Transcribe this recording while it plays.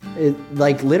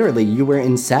Like, literally, you were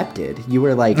incepted. You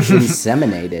were, like,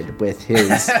 inseminated with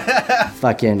his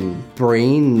fucking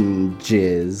brain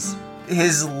jizz.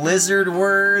 His lizard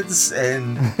words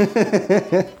and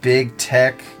big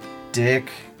tech dick.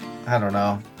 I don't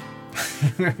know.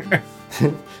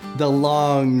 The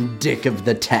long dick of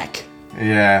the tech.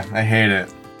 Yeah, I hate it.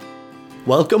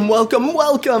 Welcome, welcome,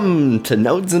 welcome to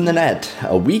Nodes in the Net,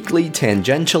 a weekly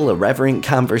tangential, irreverent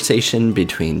conversation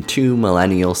between two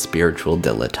millennial spiritual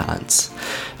dilettantes.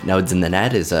 Nodes in the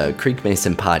Net is a Creek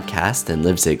Mason podcast and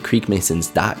lives at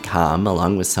creekmasons.com,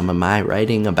 along with some of my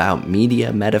writing about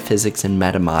media, metaphysics, and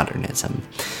metamodernism.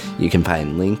 You can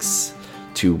find links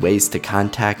to ways to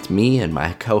contact me and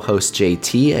my co-host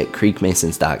JT at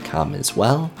creekmasons.com as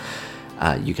well.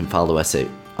 You can follow us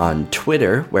on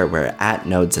Twitter, where we're at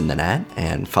Nodes in the Net,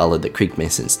 and follow the Creek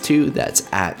Masons too. That's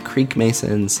at Creek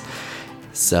Masons.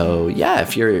 So yeah,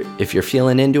 if you're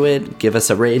feeling into it, give us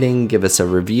a rating, give us a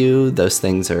review. Those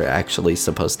things are actually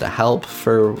supposed to help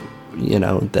for,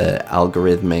 the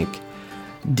algorithmic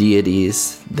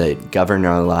deities that govern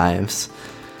our lives.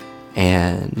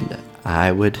 And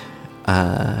I would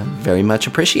very much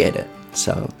appreciate it.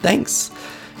 So thanks.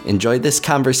 Enjoy this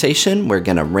conversation. We're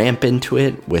going to ramp into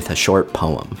it with a short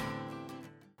poem.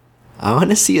 I want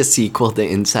to see a sequel to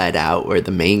Inside Out where the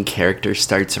main character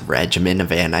starts a regimen of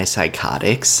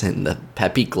antipsychotics and the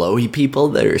peppy, glowy people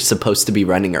that are supposed to be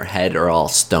running her head are all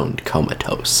stoned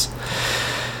comatose.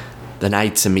 The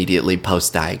nights immediately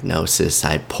post-diagnosis,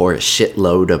 I pour a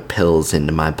shitload of pills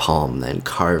into my palm, then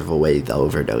carve away the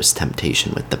overdose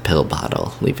temptation with the pill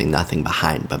bottle, leaving nothing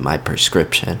behind but my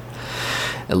prescription.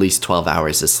 At least 12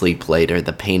 hours of sleep later,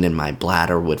 the pain in my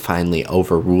bladder would finally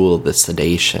overrule the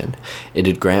sedation.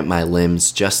 It'd grant my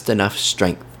limbs just enough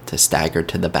strength to stagger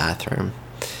to the bathroom.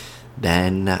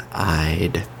 Then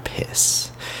I'd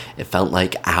piss. It felt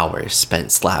like hours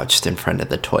spent slouched in front of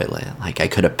the toilet, like I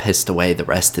could have pissed away the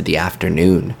rest of the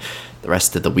afternoon, the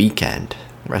rest of the weekend,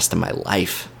 the rest of my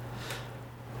life,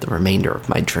 the remainder of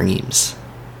my dreams.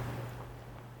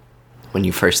 When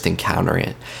you first encounter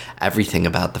it, everything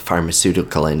about the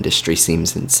pharmaceutical industry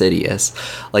seems insidious,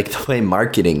 like the way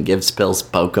marketing gives pills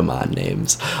Pokemon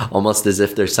names, almost as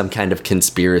if there's some kind of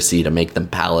conspiracy to make them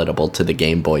palatable to the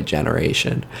Game Boy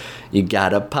generation. You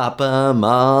gotta pop 'em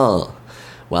all.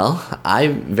 Well, I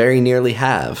very nearly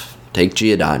have. Take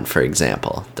Geodon, for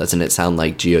example. Doesn't it sound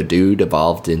like Geodude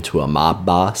evolved into a mob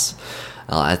boss?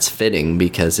 Well, that's fitting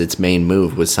because its main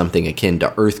move was something akin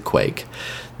to Earthquake.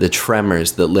 The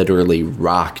tremors that literally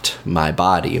rocked my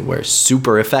body were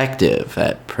super effective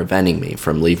at preventing me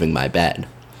from leaving my bed.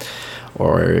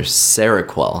 Or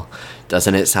Seroquel.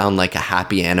 Doesn't it sound like a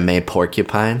happy anime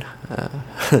porcupine?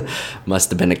 Must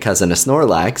have been a cousin of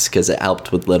Snorlax, because it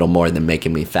helped with little more than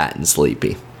making me fat and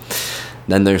sleepy.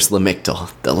 Then there's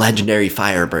Lamictal, the legendary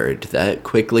firebird that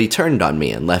quickly turned on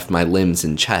me and left my limbs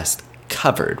and chest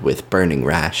covered with burning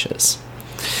rashes.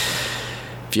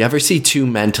 If you ever see two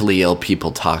mentally ill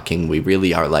people talking, we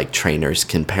really are like trainers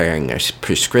comparing our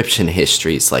prescription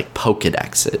histories like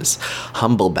Pokedexes,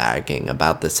 humble bagging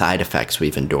about the side effects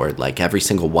we've endured like every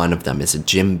single one of them is a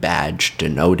gym badge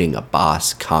denoting a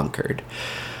boss conquered.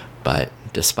 But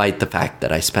despite the fact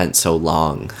that I spent so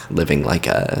long living like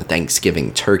a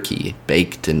Thanksgiving turkey,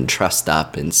 baked and trussed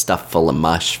up and stuffed full of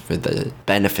mush for the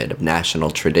benefit of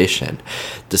national tradition,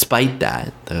 despite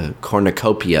that, the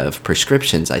cornucopia of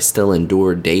prescriptions I still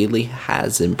endure daily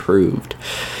has improved.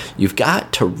 You've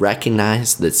got to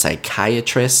recognize that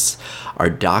psychiatrists are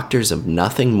doctors of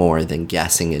nothing more than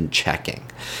guessing and checking.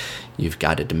 You've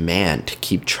got to demand to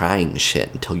keep trying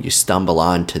shit until you stumble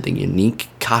onto the unique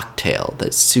cocktail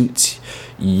that suits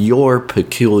your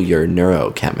peculiar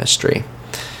neurochemistry.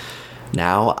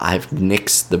 Now I've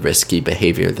nixed the risky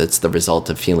behavior that's the result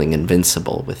of feeling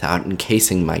invincible without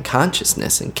encasing my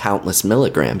consciousness in countless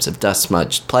milligrams of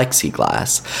dust-smudged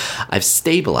plexiglass. I've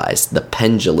stabilized the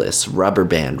pendulous rubber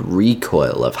band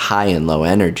recoil of high and low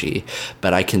energy,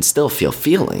 but I can still feel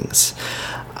feelings.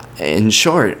 In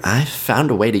short, I've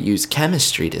found a way to use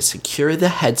chemistry to secure the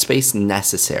headspace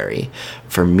necessary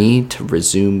for me to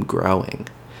resume growing,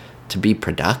 to be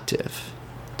productive,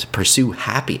 to pursue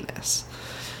happiness.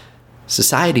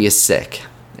 Society is sick,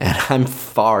 and I'm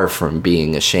far from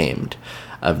being ashamed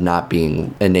of not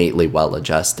being innately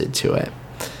well-adjusted to it.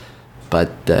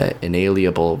 But the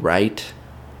inalienable right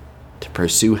to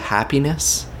pursue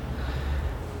happiness,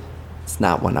 it's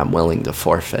not one I'm willing to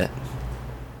forfeit.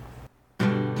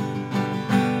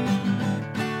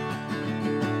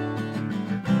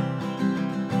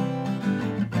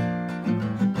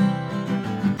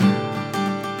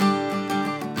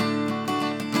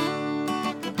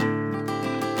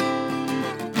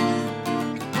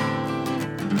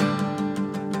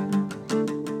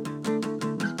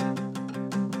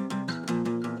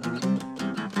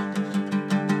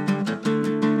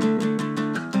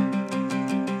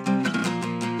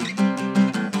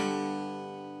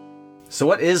 So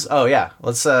what is? Oh yeah,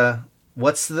 let's.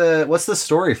 What's the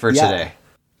story for today?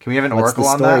 Can we have an oracle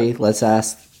on that? Let's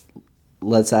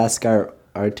ask our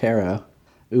tarot.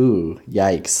 Ooh,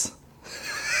 yikes.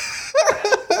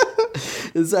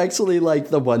 It's actually like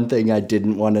the one thing I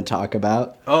didn't want to talk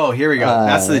about. Oh, here we go.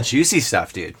 That's the juicy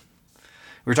stuff, dude. We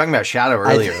were talking about shadow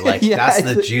earlier. That's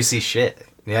the juicy shit.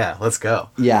 Yeah, let's go.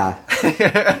 Yeah.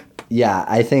 Yeah,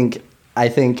 I think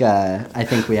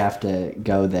we have to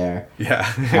go there.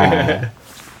 Yeah.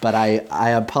 But I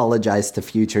apologize to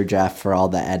future Jeff for all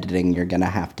the editing you're going to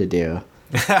have to do.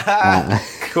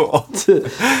 Cool.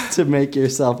 To make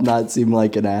yourself not seem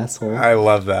like an asshole. I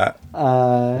love that.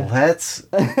 Let's...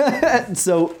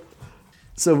 So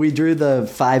we drew the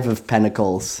 5 of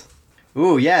Pentacles.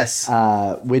 Ooh, yes.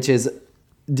 Which is...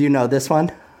 Do you know this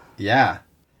one? Yeah.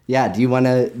 Yeah, do you want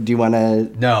to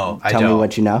No, I don't. Tell me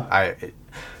what you know?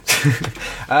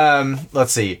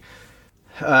 Let's see.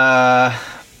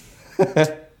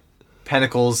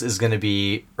 Pentacles is going to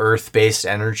be earth-based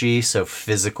energy, so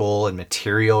physical and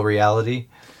material reality.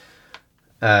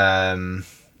 Yep.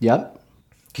 Can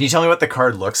you tell me what the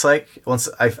card looks like? Once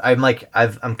I'm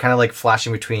kind of like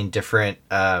flashing between different,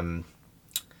 I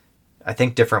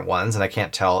think different ones, and I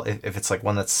can't tell if it's like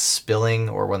one that's spilling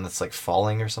or one that's like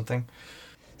falling or something.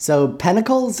 So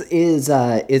Pentacles is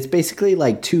it's basically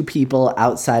like 2 people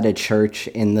outside a church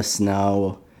in the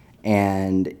snow.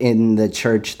 And in the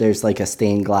church, there's like a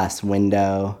stained glass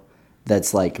window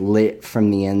that's like lit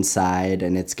from the inside,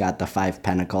 and it's got the 5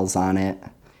 pentacles on it.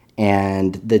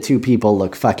 And the 2 people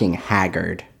look fucking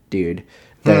haggard, dude.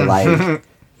 They're like,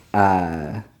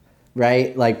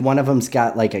 right? Like one of them's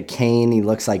got like a cane. He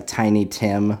looks like Tiny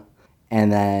Tim.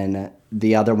 And then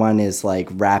the other one is like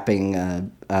wrapping a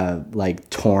like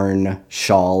torn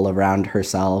shawl around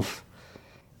herself.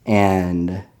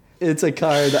 And... It's a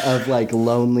card of like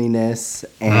loneliness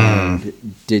and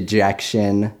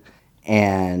dejection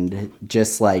and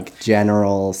just like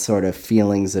general sort of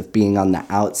feelings of being on the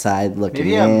outside looking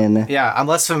in. I'm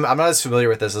not as familiar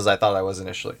with this as I thought I was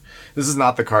initially. This is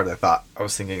not the card I thought I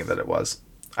was thinking that it was.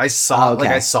 I saw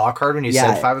I saw a card when you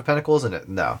said 5 of Pentacles, and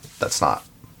no, that's not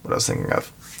what I was thinking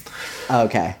of.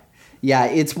 Okay. Yeah,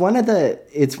 it's one of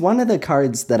the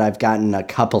cards that I've gotten a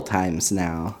couple times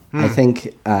now. I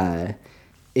think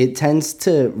it tends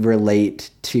to relate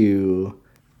to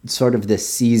sort of this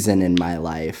season in my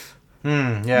life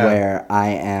where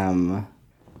I'm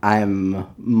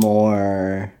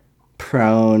more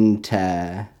prone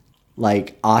to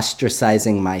like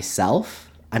ostracizing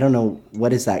myself. I don't know,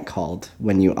 what is that called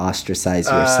when you ostracize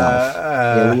yourself?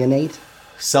 Alienate?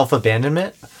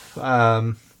 Self-abandonment?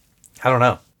 I don't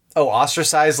know. Oh,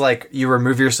 ostracize, like you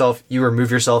remove yourself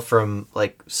from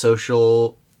like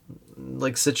social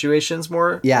like situations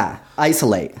more? Yeah.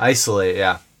 Isolate,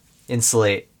 yeah.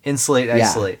 Insulate,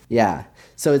 isolate. Yeah.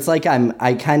 So it's like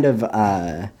I kind of,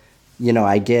 I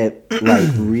get like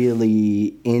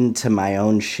really into my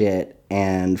own shit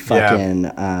and fucking,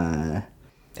 and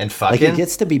fucking? Like it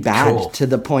gets to be bad to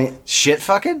the point. Shit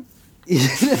fucking? Yeah.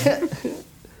 Is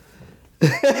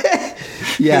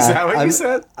that what you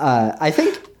said? I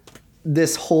think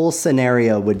this whole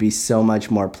scenario would be so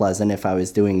much more pleasant if I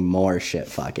was doing more shit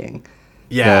fucking.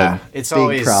 Yeah, it's big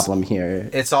always problem here.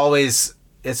 It's always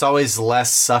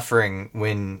less suffering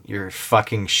when you're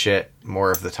fucking shit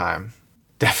more of the time.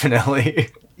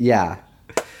 Definitely. Yeah.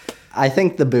 I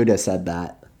think the Buddha said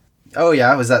that. Oh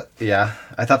yeah, was that? Yeah,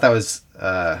 I thought that was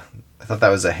a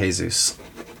Jesus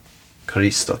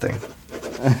Cristo thing.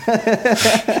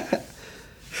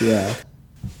 Yeah.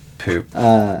 Poop.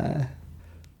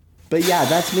 But yeah,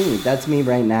 that's me. That's me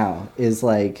right now. Is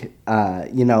like, I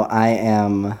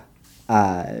am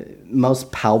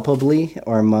most palpably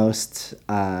or most,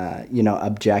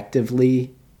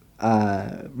 objectively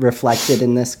reflected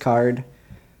in this card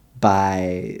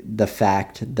by the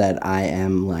fact that I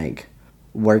am like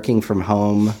working from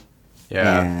home.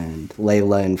 Yeah. And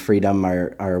Layla and Freedom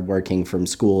are working from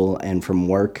school and from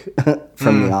work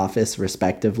from the office,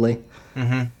 respectively.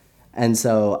 Mm-hmm. And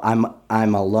so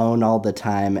I'm alone all the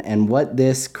time. And what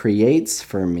this creates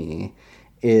for me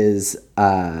is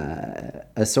a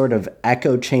sort of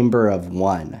echo chamber of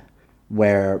one,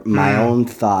 where my own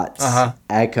thoughts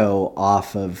echo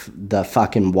off of the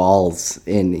fucking walls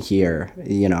in here.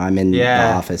 I'm in the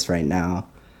office right now.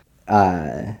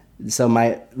 So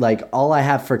all I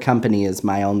have for company is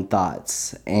my own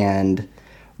thoughts. And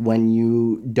when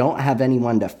you don't have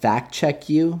anyone to fact check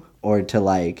you or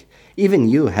to even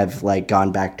you have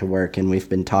gone back to work and we've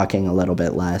been talking a little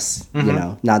bit less,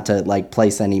 not to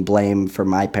place any blame for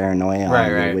my paranoia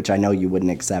on you, which I know you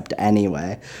wouldn't accept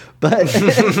anyway. But,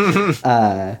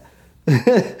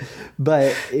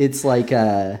 but it's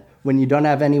when you don't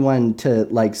have anyone to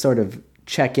like sort of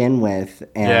check in with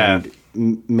and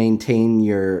maintain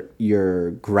your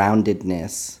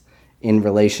groundedness in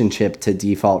relationship to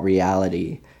default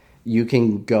reality, you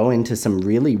can go into some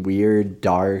really weird,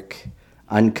 dark,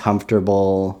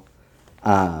 uncomfortable,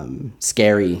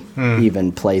 scary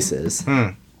even places.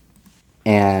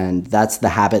 And that's the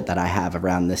habit that I have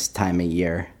around this time of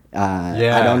year.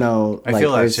 I don't know. I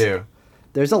feel that too.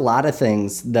 There's a lot of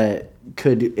things that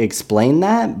could explain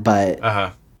that, but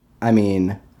I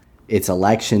mean, it's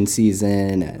election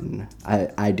season, and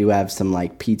I do have some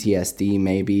like PTSD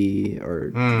maybe,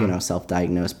 or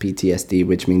self-diagnosed PTSD,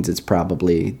 which means it's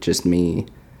probably just me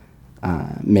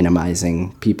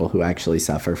minimizing people who actually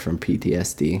suffer from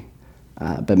PTSD.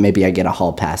 But maybe I get a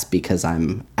hall pass because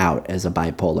I'm out as a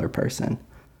bipolar person.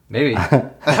 Maybe.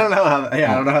 I don't know how. I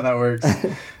don't know how that works.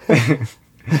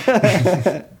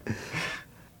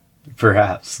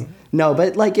 Perhaps. No,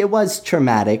 but like it was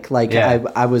traumatic. Like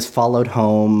I was followed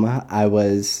home. I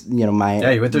was, you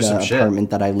went through some apartment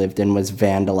that I lived in was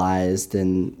vandalized,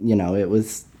 and it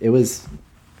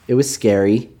was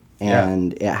scary,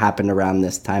 and it happened around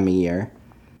this time of year.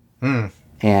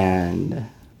 And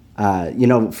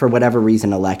for whatever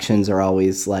reason, elections are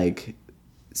always like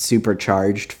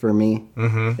supercharged for me,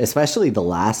 especially the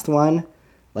last one.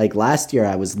 Like last year,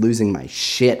 I was losing my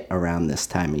shit around this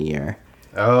time of year.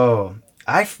 Oh,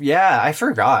 I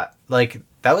forgot. Like,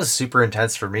 that was super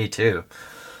intense for me, too.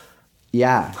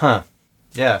 Yeah. Huh.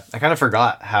 Yeah, I kind of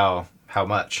forgot how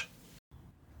much.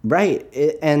 Right.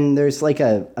 And there's like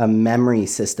a memory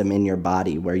system in your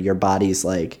body where your body's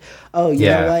like, oh, you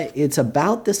know what? It's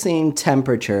about the same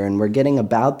temperature and we're getting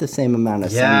about the same amount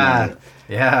of sunlight.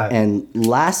 Yeah. And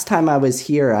last time I was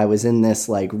here, I was in this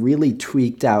like really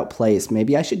tweaked out place.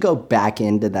 Maybe I should go back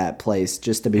into that place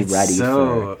just to be ready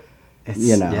for...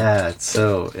 Yeah, it's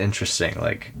so interesting.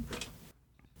 Like,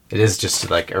 it is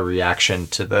just like a reaction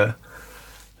to the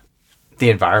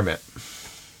environment.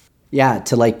 Yeah,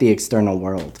 to like the external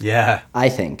world. Yeah, I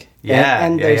think. Yeah,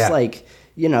 and there's like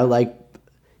like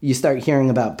you start hearing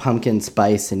about pumpkin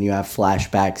spice, and you have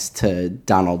flashbacks to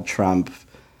Donald Trump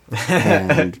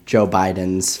and Joe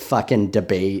Biden's fucking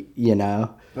debate.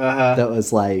 That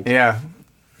was like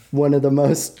one of the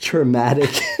most traumatic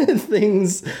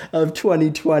things of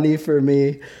 2020 for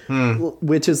me,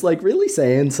 which is like really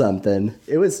saying something.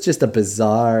 It was just a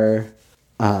bizarre,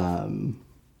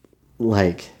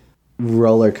 like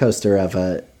roller coaster of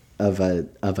a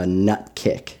nut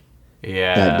kick.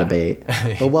 Yeah, that debate.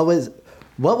 But what was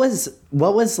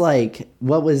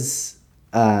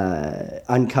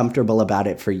uncomfortable about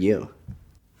it for you?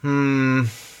 I'm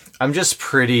just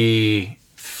pretty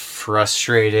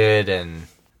frustrated, and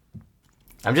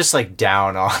I'm just like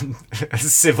down on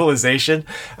civilization.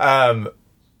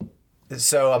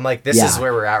 So I'm like, this is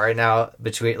where we're at right now.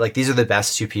 Between like, these are the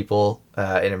best two people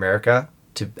in America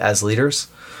as leaders.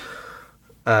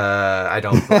 I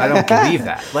don't believe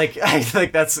that. Like, I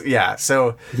think that's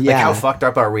So like, how fucked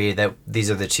up are we that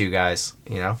these are the two guys?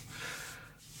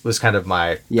 Was kind of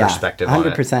my perspective 100%. On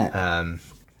it.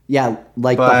 100%.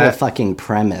 The whole fucking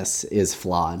premise is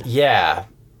flawed. Yeah.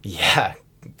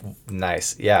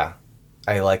 Nice. Yeah.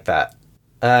 I like that.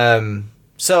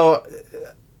 So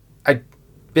I've just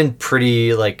been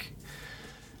pretty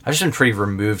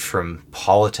removed from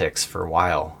politics for a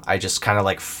while. I just kind of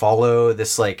like follow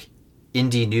this like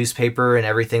indie newspaper, and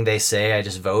everything they say, I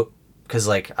just vote because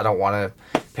like I don't want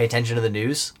to pay attention to the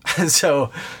news.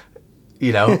 So,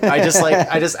 I just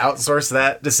outsource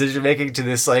that decision making to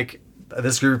this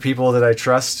group of people that I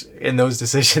trust in those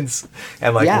decisions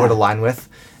and would align with.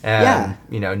 And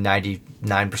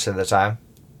 99% of the time.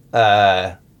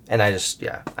 And I just,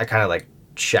 I kind of like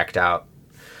checked out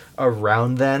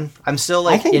around then. I'm still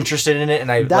like interested in it.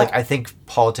 And I think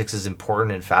politics is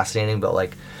important and fascinating, but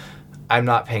like, I'm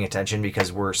not paying attention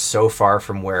because we're so far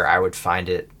from where I would find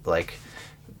it like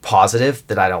positive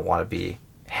that I don't want to be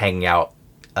hanging out,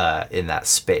 in that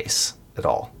space at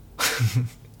all.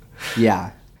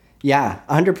 Yeah,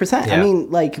 100%. I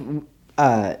mean, like,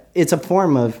 it's a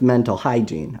form of mental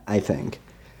hygiene, I think.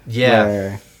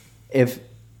 Yeah. Where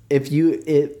do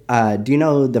you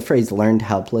know the phrase learned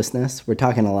helplessness? We're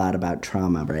talking a lot about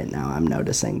trauma right now, I'm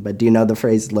noticing. But do you know the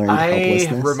phrase learned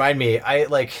helplessness? Remind me.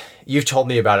 You've told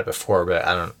me about it before, but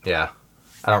I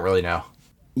don't really know.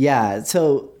 Yeah.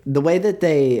 So the way that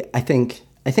I think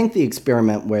the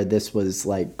experiment where this was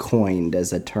like coined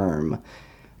as a term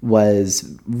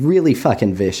was really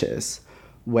fucking vicious,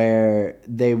 where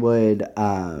they would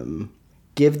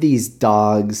give these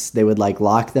dogs, they would like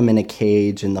lock them in a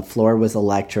cage and the floor was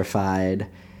electrified.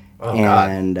 Oh,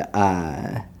 and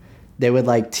God. They would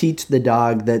like teach the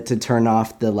dog that to turn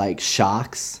off the like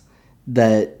shocks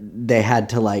that they had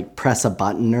to like press a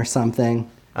button or something.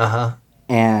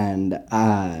 And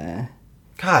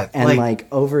God, and like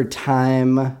over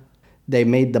time they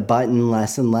made the button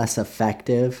less and less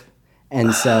effective,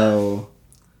 and so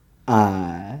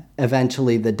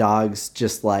eventually the dogs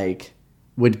just like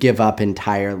would give up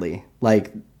entirely.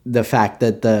 Like the fact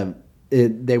that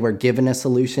they were given a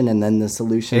solution and then the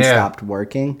solution stopped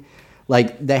working.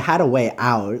 Like they had a way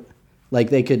out. Like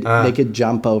they could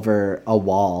jump over a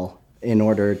wall in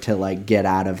order to like get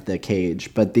out of the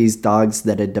cage. But these dogs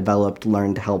that had developed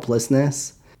learned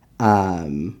helplessness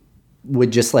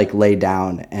would just like lay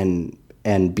down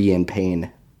and be in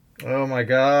pain. Oh my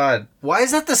God. Why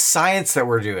is that the science that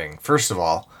we're doing, first of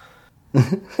all?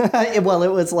 Well,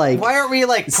 it was like, why aren't we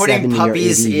like putting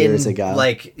puppies in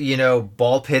like, you know,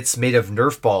 ball pits made of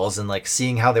Nerf balls and like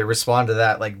seeing how they respond to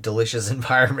that like delicious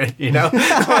environment, you know?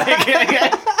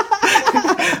 Like,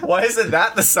 why isn't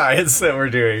that the science that we're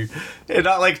doing and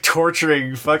not like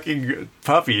torturing fucking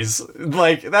puppies?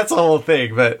 Like that's the whole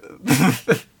thing, but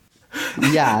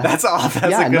yeah, that's a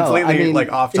completely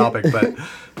like off topic, but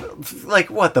like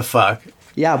what the fuck?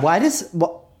 Yeah, why does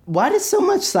so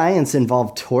much science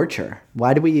involve torture?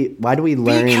 Why do we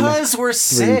learn? Because we're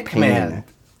sick, pain? Man.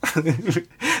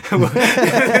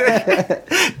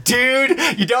 Dude,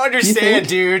 you don't understand,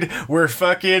 dude. We're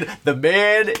fucking, the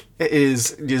man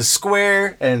is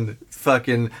square and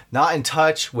fucking not in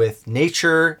touch with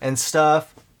nature and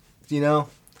stuff, you know?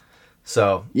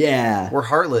 So yeah, we're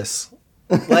heartless.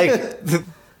 Like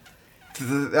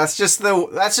that's just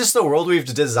the world we've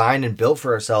designed and built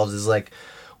for ourselves, is like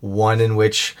one in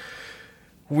which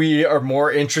we are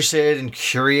more interested and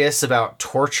curious about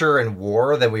torture and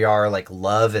war than we are like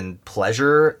love and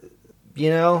pleasure, you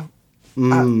know?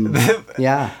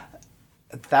 Yeah.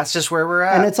 That's just where we're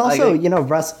at. And it's also, you know,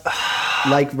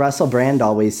 like Russell Brand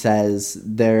always says,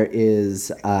 there's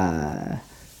a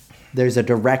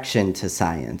direction to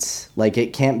science. Like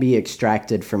it can't be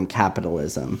extracted from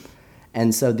capitalism.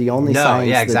 And so the only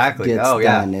science that gets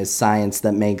done is science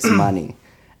that makes money.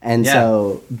 And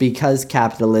so because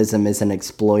capitalism is an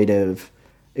exploitative,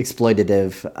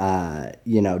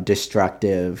 you know,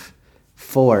 destructive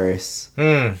force,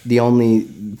 the only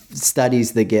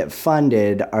studies that get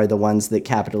funded are the ones that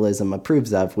capitalism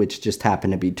approves of, which just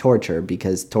happen to be torture,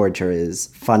 because torture is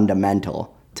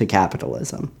fundamental to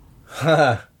capitalism.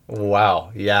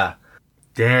 Wow. Yeah.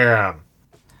 Damn.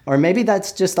 Or maybe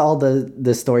that's just all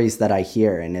the stories that I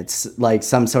hear, and it's like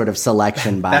some sort of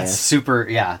selection bias. That's super,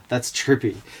 that's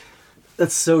trippy.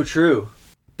 That's so true.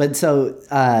 But so,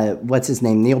 what's his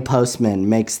name? Neil Postman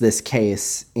makes this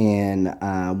case in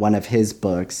one of his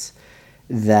books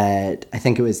that, I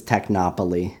think it was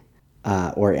Technopoly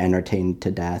or Entertained to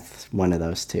Death, one of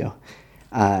those two.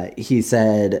 He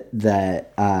said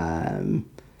that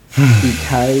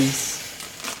because...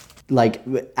 like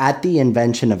at the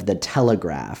invention of the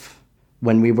telegraph,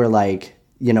 when we were like,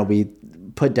 you know, we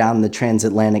put down the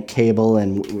transatlantic cable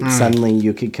and suddenly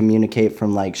you could communicate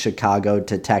from like Chicago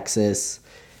to Texas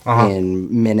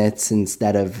in minutes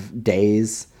instead of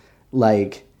days.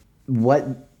 Like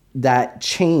what that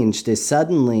changed is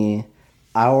suddenly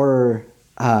our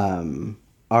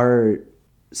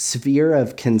sphere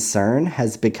of concern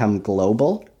has become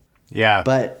global. Yeah.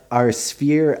 But our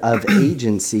sphere of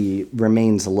agency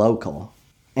remains local.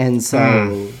 And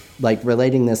so, like,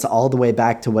 relating this all the way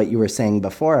back to what you were saying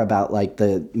before about, like,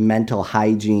 the mental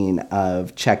hygiene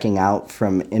of checking out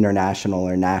from international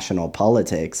or national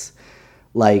politics,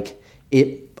 like,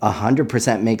 it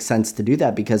 100% makes sense to do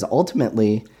that, because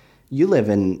ultimately you live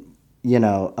in, you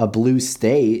know, a blue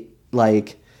state.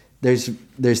 Like,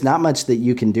 there's not much that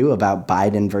you can do about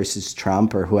Biden versus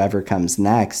Trump or whoever comes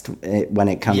next when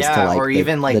it comes to like, or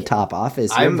even like the top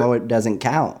office. Your vote doesn't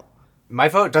count. My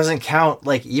vote doesn't count.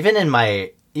 Like even in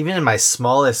my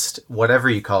smallest, whatever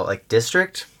you call it, like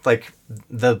district, like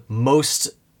the most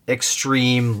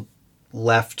extreme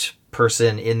left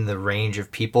person in the range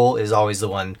of people is always the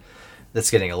one that's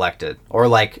getting elected. Or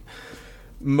like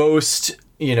most,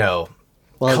 you know,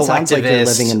 well, it sounds like you're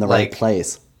living in the right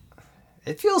place.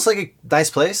 It feels like a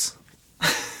nice place.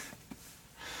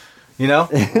 You know,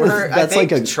 we're I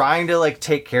think like trying to like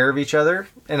take care of each other,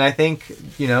 and I think,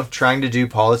 you know, trying to do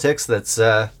politics that's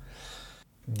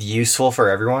useful for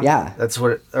everyone. Yeah, that's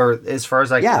what, or as far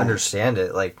as I can understand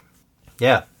it, like,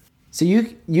 yeah. So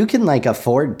you can like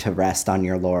afford to rest on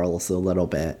your laurels a little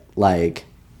bit, like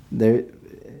there.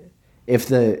 If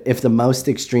the most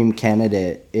extreme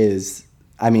candidate is,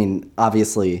 I mean,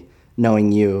 obviously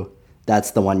knowing you,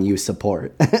 that's the one you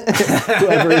support.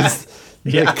 Whoever is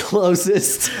the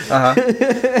closest.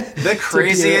 The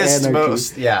craziest,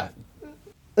 most,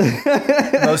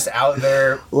 most out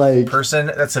there like person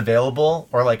that's available,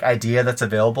 or like idea that's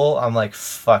available, I'm like,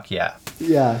 fuck yeah.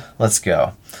 Yeah. Let's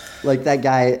go. Like that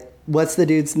guy, what's the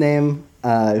dude's name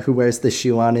who wears the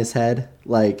shoe on his head?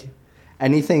 Like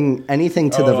anything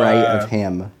to the right of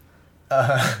him.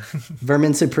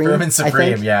 Vermin Supreme? Vermin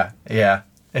Supreme, yeah. Yeah.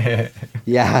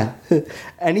 Yeah.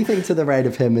 Anything to the right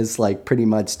of him is like pretty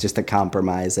much just a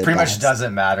compromise. Pretty much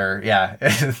doesn't matter, yeah.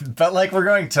 But like we're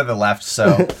going to the left,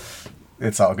 so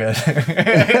it's all good.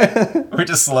 We're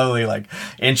just slowly like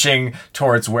inching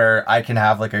towards where I can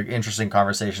have like an interesting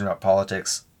conversation about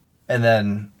politics. And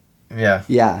then,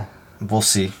 yeah, we'll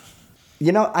see.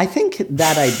 You know, I think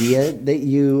that idea that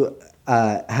you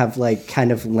have like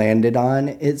kind of landed on,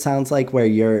 it sounds like where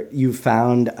you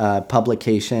found a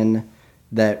publication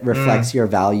that reflects your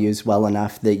values well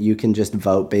enough that you can just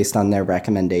vote based on their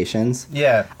recommendations.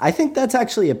 Yeah. I think that's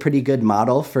actually a pretty good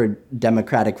model for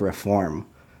democratic reform.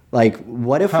 Like,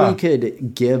 what if we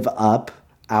could give up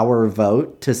our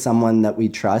vote to someone that we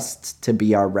trust to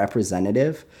be our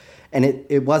representative? And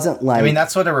it wasn't like... I mean,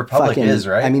 that's what a republic is,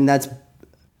 right? I mean, that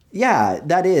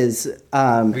is. We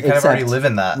kind of already live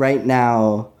in that. Right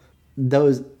now,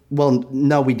 well,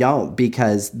 no, we don't,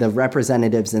 because the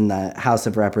representatives in the House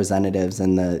of Representatives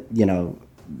and the,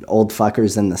 old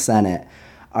fuckers in the Senate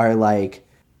are like,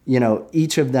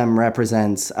 each of them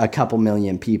represents a couple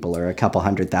million people or a couple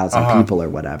 100,000 people or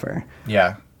whatever.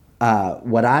 Yeah.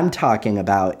 What I'm talking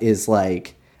about is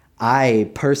like, I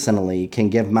personally can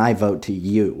give my vote to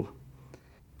you,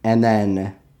 and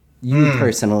then you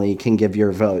personally can give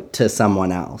your vote to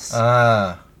someone else.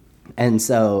 And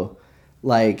so,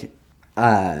 like,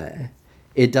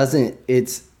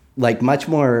 it's like much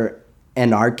more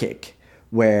anarchic,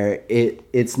 where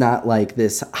it's not like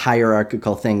this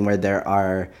hierarchical thing where there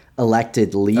are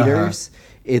elected leaders.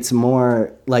 It's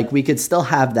more like we could still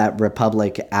have that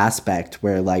republic aspect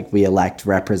where like we elect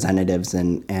representatives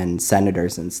and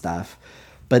senators and stuff.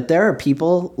 But there are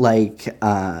people like,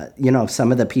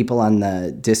 some of the people on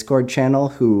the Discord channel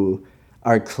who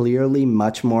are clearly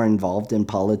much more involved in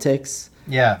politics.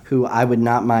 Yeah. Who I would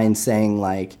not mind saying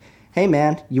like, hey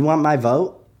man, you want my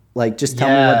vote? Like, just tell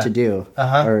me what to do.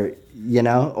 Or,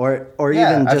 or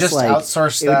even just like,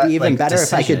 outsource it would be even like, better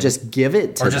decision. if I could just give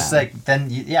it to them. Or just like,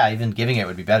 then, even giving it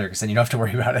would be better because then you don't have to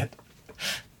worry about it.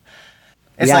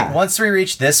 It's like, once we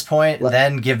reach this point,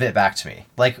 then give it back to me.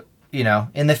 Like,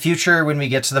 in the future, when we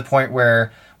get to the point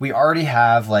where we already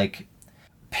have like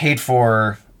paid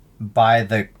for by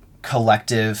the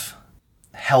collective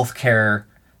healthcare,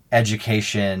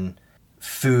 education,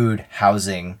 food,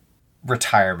 housing,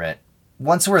 retirement.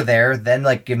 Once we're there, then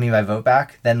like give me my vote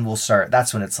back. Then we'll start.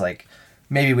 That's when it's like,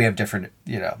 maybe we have different,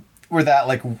 we're that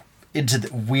like into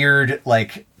the weird,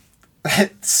 like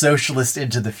socialist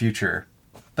into the future.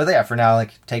 But yeah, for now,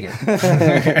 like take it.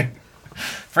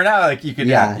 For now, like you can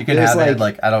have it.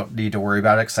 Like I don't need to worry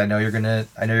about it because I know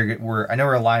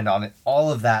we're aligned on it. All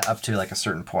of that up to like a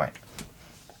certain point.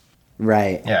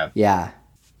 Right. Yeah.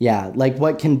 Yeah. Like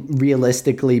what can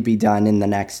realistically be done in the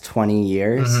next 20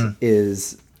 years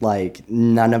is like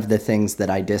none of the things that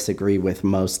I disagree with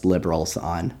most liberals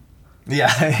on.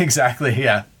 Yeah. Exactly.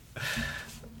 Yeah.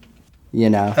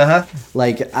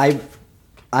 Like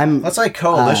I'm. That's like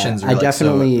coalitions.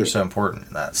 Are so important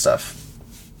in that stuff.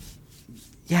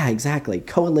 Yeah, exactly.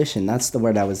 Coalition. That's the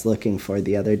word I was looking for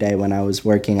the other day when I was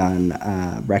working on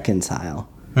Reconcile.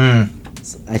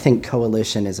 I think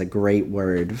coalition is a great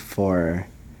word for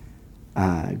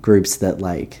groups that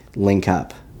like link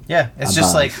up. Yeah, it's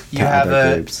just like you have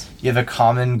a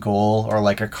common goal or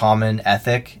like a common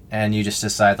ethic, and you just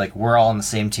decide like we're all on the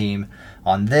same team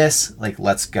on this. Like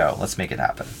let's go. Let's make it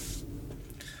happen.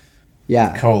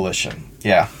 Yeah. Coalition.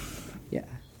 Yeah.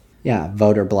 Yeah,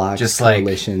 voter blocks, just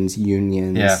coalitions, like,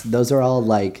 unions. Yeah. Those are all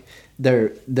like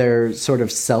they're sort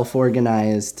of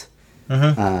self-organized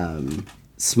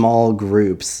small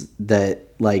groups that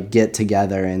like get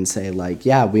together and say like,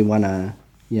 yeah, we want to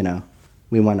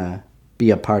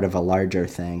be a part of a larger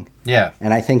thing. Yeah.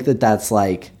 And I think that's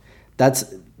like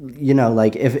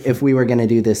if we were going to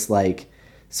do this like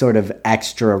sort of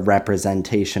extra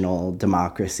representational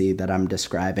democracy that I'm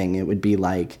describing, it would be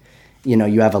like,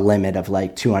 you have a limit of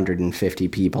like 250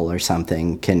 people or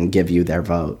something can give you their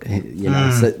vote,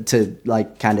 so, to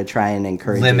like kind of try and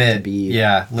encourage it to be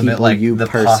limit like you the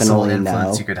possible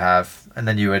influence you could have, and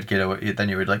then you would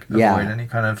like avoid any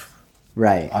kind of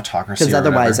autocracy. Because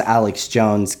otherwise, Alex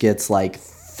Jones gets like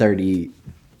 30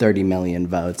 million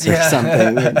votes or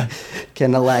something, and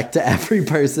can elect every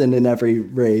person in every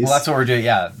race. Well, that's what we're doing.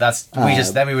 Yeah,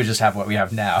 we would just have what we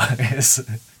have now.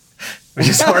 Which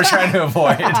is what we're trying to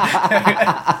avoid.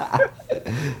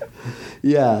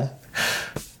 Yeah.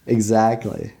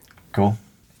 Exactly. Cool.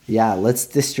 Yeah, let's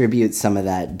distribute some of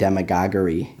that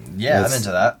demagoguery. Yeah, I'm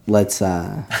into that. Let's,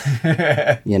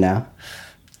 you know?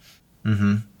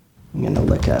 Mm-hmm. I'm going to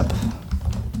look up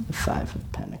the Five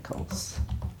of Pentacles.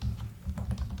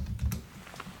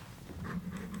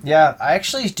 Yeah, I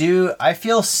actually do. I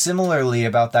feel similarly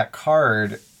about that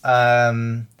card.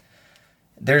 There's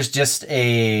just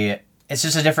it's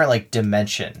just a different like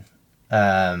dimension.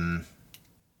 I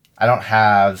don't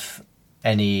have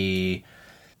any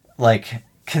like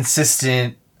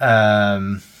consistent,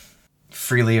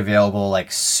 freely available,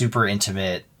 like super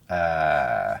intimate,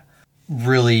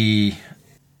 really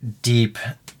deep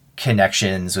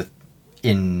connections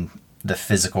in the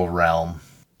physical realm.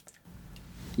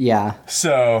 Yeah.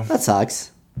 So that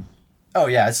sucks. Oh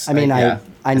yeah,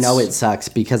 I know it sucks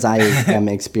because I am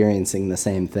experiencing the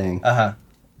same thing.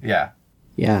 Yeah.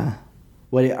 Yeah.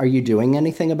 What are you doing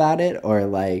anything about it, or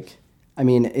like? I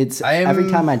mean, every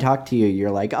time I talk to you,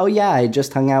 you're like, "Oh yeah, I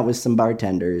just hung out with some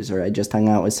bartenders, or I just hung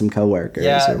out with some coworkers,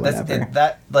 or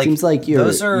whatever." Seems like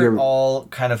those are all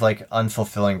kind of like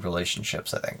unfulfilling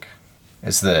relationships. I think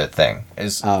is the thing.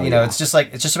 It's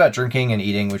just about drinking and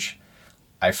eating, which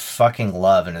I fucking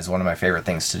love and is one of my favorite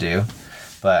things to do.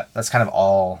 But that's kind of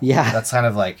all. Yeah. That's kind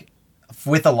of like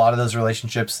with a lot of those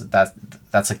relationships.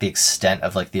 That's like the extent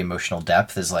of like the emotional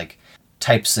depth is like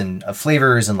types of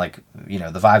flavors and like, you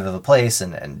know, the vibe of the place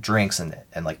and drinks and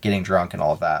like getting drunk and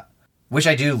all of that, which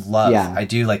I do love. Yeah. I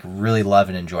do like really love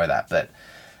and enjoy that. But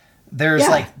there's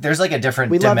like a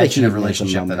different dimension of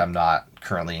relationship that I'm not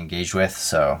currently engaged with.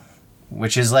 So,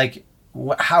 which is like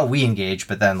how we engage,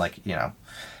 but then like, you know,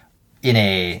 in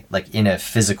a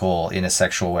physical, in a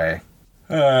sexual way.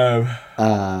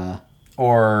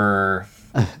 Or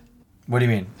what do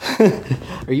you mean?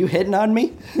 Are you hitting on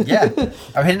me? Yeah,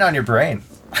 I'm hitting on your brain.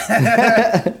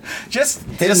 just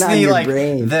the like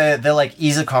brain. the like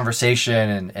ease of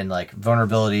conversation and like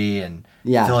vulnerability and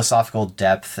philosophical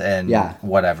depth and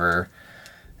whatever.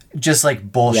 Just like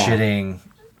bullshitting,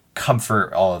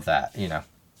 comfort, all of that, you know.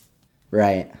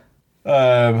 Right.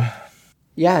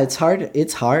 Yeah, it's hard.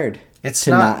 It's hard. It's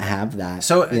to not have that.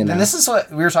 So, and this is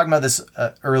what we were talking about this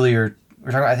earlier. We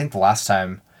were talking about, I think the last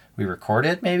time we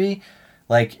recorded, maybe.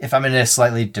 Like, if I'm in a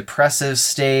slightly depressive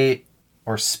state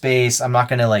or space, I'm not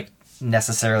going to, like,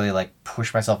 necessarily, like,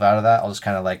 push myself out of that. I'll just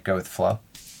kind of, like, go with the flow.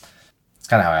 It's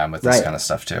kind of how I am with this kind of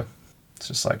stuff, too. It's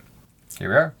just like, here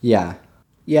we are. Yeah.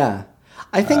 Yeah.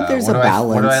 I think there's a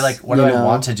balance. What do I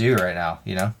want to do right now,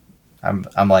 you know?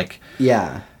 I'm like...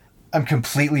 Yeah. I'm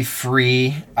completely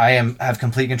free. I have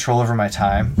complete control over my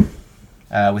time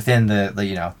within the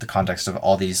you know, the context of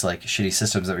all these like shitty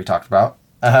systems that we talked about.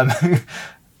 I'm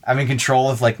in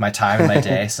control of like my time and my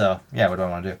day. So yeah, what do I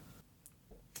want to do?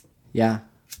 Yeah.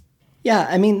 Yeah.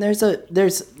 I mean, there's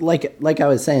like I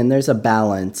was saying, there's a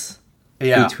balance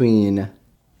between,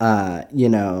 you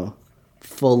know,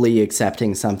 fully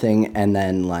accepting something and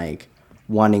then like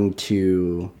wanting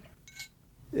to,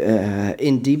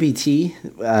 in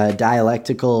DBT,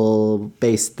 dialectical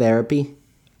based therapy,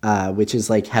 which is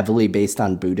like heavily based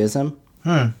on Buddhism.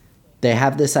 They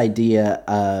have this idea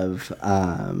of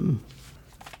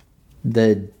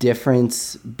the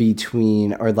difference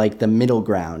between, or like the middle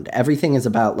ground. Everything is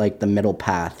about like the middle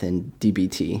path in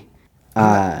DBT.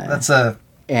 That's a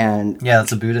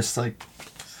Buddhist like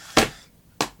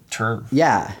term.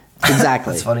 Yeah,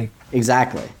 exactly. That's funny.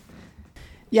 Exactly.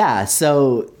 Yeah,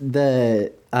 so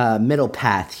the middle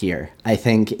path here, I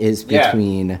think, is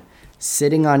between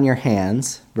sitting on your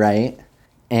hands, right,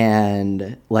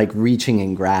 and, like, reaching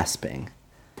and grasping.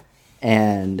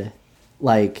 And,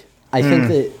 like, I think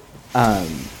that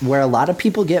where a lot of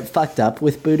people get fucked up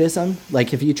with Buddhism,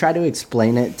 like, if you try to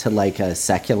explain it to, like, a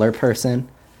secular person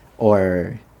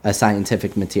or a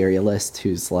scientific materialist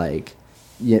who's, like,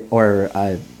 or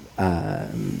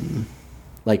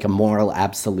like a moral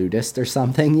absolutist or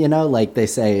something, you know, like they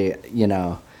say, you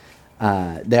know,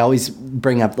 they always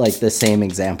bring up like the same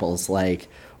examples, like,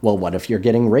 well, what if you're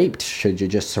getting raped? Should you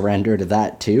just surrender to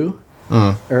that too?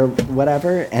 Or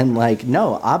whatever. And like,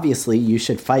 no, obviously you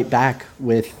should fight back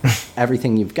with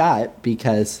everything you've got,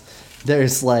 because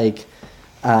there's like,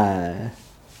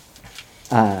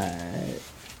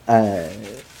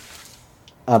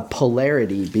 a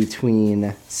polarity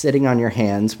between sitting on your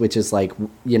hands, which is like,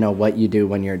 you know, what you do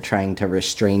when you're trying to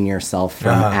restrain yourself from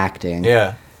acting.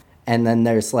 Yeah. And then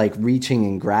there's like reaching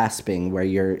and grasping, where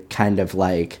you're kind of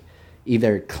like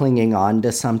either clinging on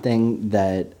to something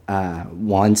that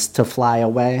wants to fly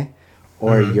away,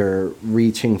 or you're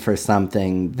reaching for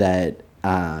something that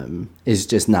is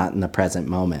just not in the present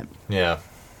moment. Yeah.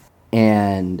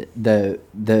 And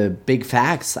the big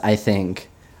facts, I think,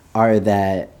 are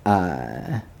that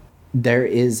there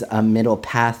is a middle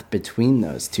path between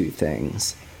those two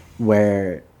things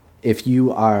where if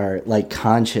you are like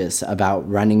conscious about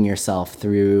running yourself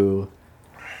through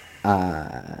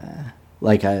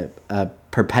like a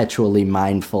perpetually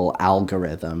mindful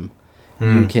algorithm,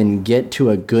 you can get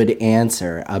to a good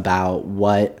answer about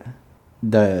what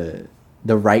the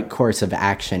right course of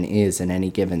action is in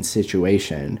any given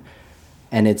situation.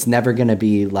 And it's never going to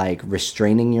be like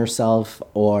restraining yourself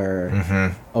or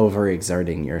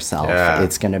overexerting yourself. Yeah.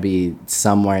 It's going to be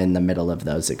somewhere in the middle of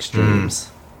those extremes.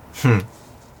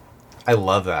 I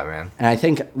love that, man. And I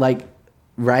think like,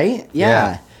 right?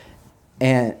 Yeah.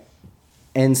 And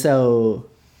so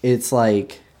it's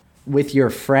like with your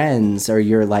friends or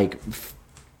your like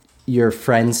your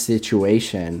friend's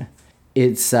situation,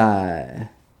 it's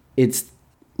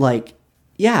like,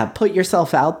 yeah, put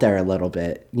yourself out there a little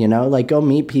bit, you know, like go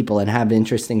meet people and have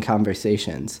interesting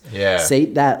conversations. Yeah.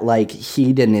 Sate that like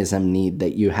hedonism need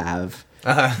that you have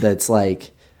that's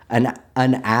like an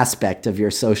aspect of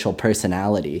your social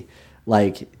personality.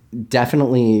 Like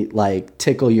definitely like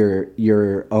tickle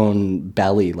your own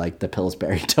belly like the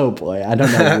Pillsbury Doughboy. I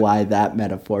don't know why that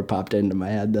metaphor popped into my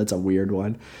head. That's a weird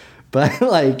one. But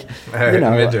like, you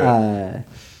know,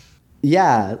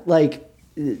 yeah, like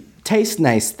taste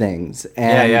nice things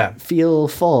and feel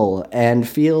full and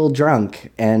feel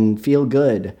drunk and feel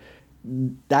good.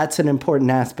 That's an important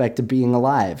aspect of being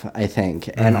alive, I think.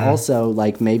 And also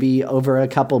like maybe over a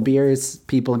couple beers,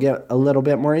 people get a little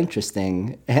bit more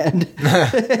interesting and,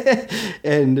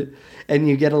 and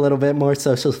you get a little bit more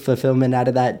social fulfillment out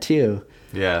of that too.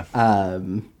 Yeah.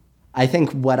 I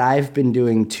think what I've been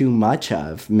doing too much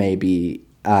of maybe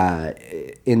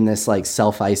in this like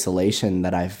self-isolation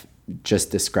that I've just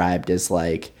described is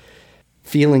like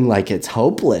feeling like it's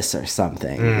hopeless or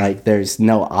something. Like there's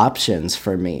no options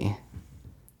for me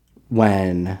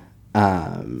when,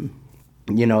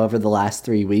 you know, over the last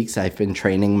 3 weeks, I've been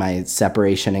training my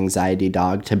separation anxiety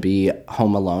dog to be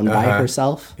home alone by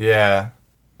herself. Yeah.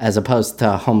 As opposed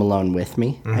to home alone with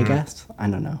me, I guess. I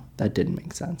don't know. That didn't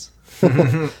make sense.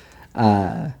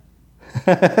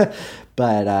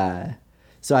 But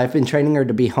so I've been training her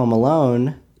to be home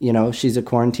alone. You know, she's a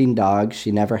quarantine dog.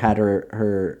 She never had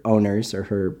her owners or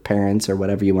her parents or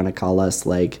whatever you want to call us,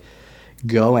 like,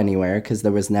 go anywhere because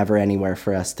there was never anywhere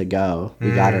for us to go.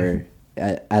 We got her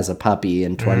as a puppy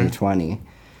in 2020.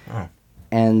 Oh.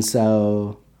 And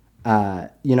so,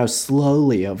 you know,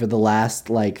 slowly over the last,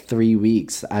 like, 3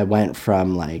 weeks, I went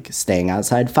from, like, staying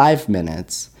outside 5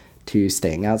 minutes to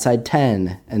staying outside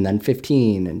 10 and then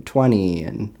 15 and 20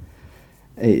 and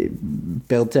it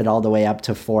built it all the way up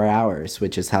to 4 hours,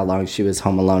 which is how long she was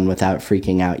home alone without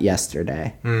freaking out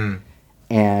yesterday.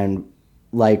 And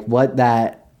like what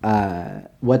that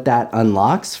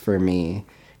unlocks for me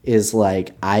is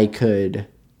like I could,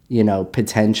 you know,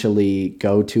 potentially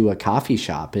go to a coffee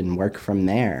shop and work from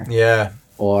there. Yeah.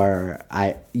 Or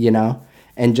you know,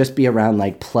 and just be around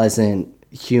like pleasant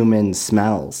human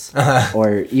smells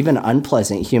or even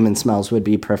unpleasant human smells would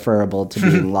be preferable to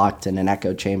being locked in an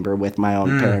echo chamber with my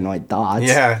own paranoid thoughts.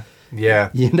 Yeah,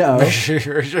 you know.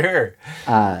 Sure.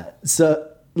 So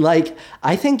like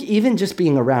I think even just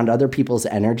being around other people's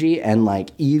energy and like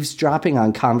eavesdropping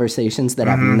on conversations that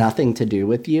have nothing to do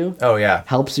with you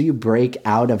helps you break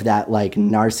out of that like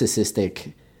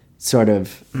narcissistic sort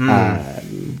of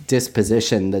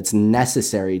disposition that's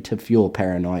necessary to fuel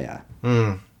paranoia.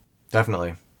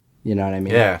 Definitely. You know what I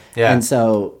mean? Yeah. And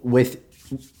so with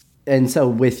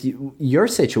your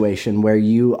situation where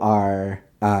you are,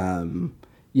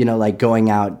 you know, like going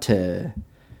out to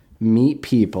meet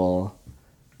people,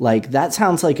 like that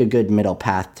sounds like a good middle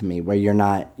path to me where you're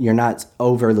not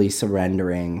overly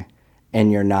surrendering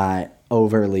and you're not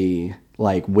overly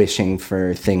like wishing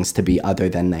for things to be other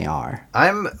than they are.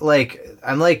 I'm like,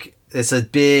 it's a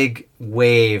big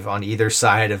wave on either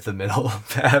side of the middle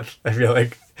path. I feel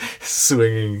like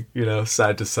swinging, you know,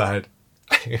 side to side.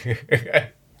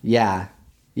 Yeah.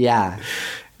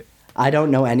 I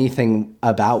don't know anything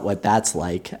about what that's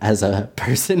like as a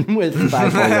person with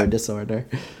bipolar disorder.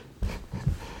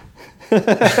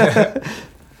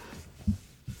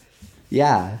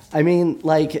 Yeah. I mean,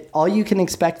 like, all you can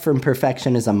expect from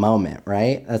perfection is a moment,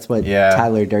 right? That's what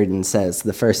Tyler Durden says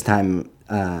the first time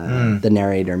the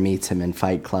narrator meets him in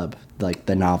Fight Club, like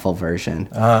the novel version.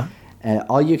 And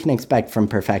all you can expect from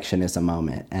perfection is a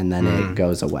moment, and then it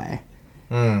goes away.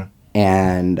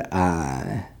 And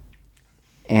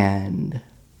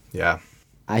yeah,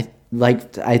 I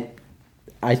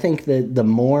think that the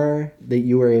more that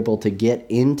you were able to get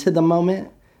into the moment,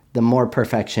 the more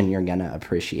perfection you're gonna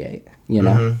appreciate. You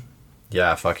know?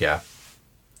 Yeah. Fuck yeah.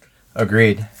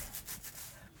 Agreed.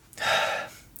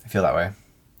 I feel that way.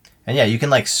 And yeah, you can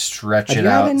like stretch it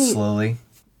out slowly,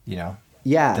 you know.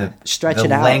 Yeah, stretch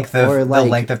it out. The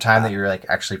length of time that you're like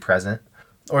actually present,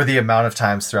 or the amount of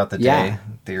times throughout the day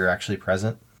that you're actually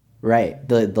present. Right.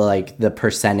 The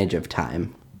percentage of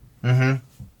time. Mm-hmm.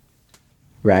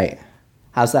 Right.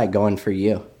 How's that going for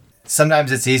you?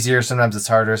 Sometimes it's easier, sometimes it's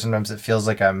harder, sometimes it feels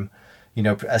like I'm, you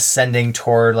know, ascending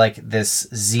toward like this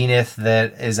zenith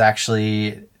that is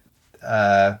actually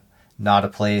not a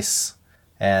place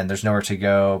and there's nowhere to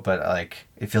go, but like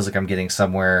it feels like I'm getting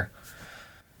somewhere.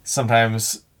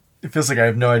 Sometimes it feels like I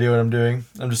have no idea what I'm doing.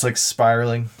 I'm just like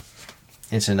spiraling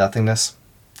into nothingness,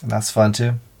 and that's fun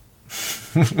too.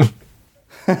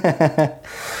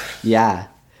 Yeah.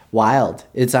 Wild.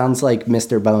 It sounds like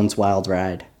Mr. Bones' Wild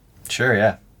Ride. Sure,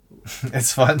 yeah.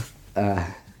 It's fun.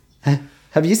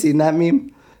 Have you seen that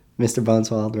meme? Mr. Bones'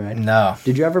 Wild Ride? No.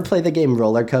 Did you ever play the game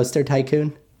Roller Coaster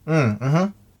Tycoon?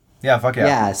 Mm-hmm. Yeah, fuck yeah.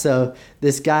 Yeah, so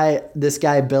this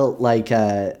guy built like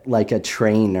a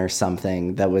train or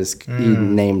something that was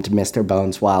named Mr.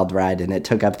 Bones' Wild Ride, and it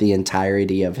took up the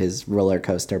entirety of his roller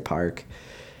coaster park.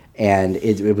 And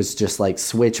it was just like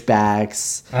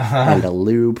switchbacks and a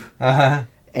loop.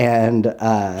 And it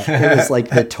was like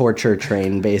the torture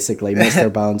train, basically,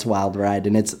 Mr. Bones' Wild Ride.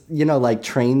 And it's, you know, like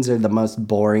trains are the most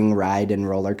boring ride in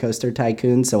Roller Coaster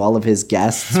Tycoon. So all of his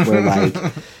guests were like,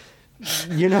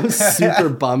 you know, super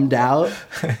bummed out.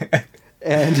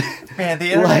 And man,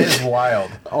 the internet like, is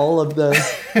wild. All of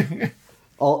the...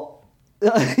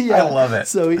 Yeah. I love it.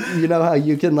 So you know how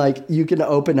you can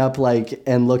open up like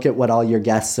and look at what all your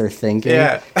guests are thinking.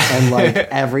 Yeah. And like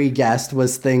every guest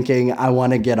was thinking, I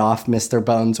want to get off Mr.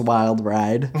 Bones' Wild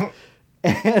Ride.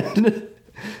 And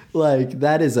like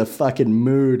that is a fucking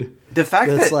mood. The fact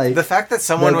that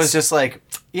someone was just like,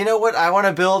 you know what I want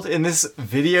to build in this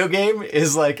video game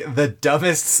is like the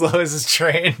dumbest, slowest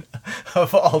train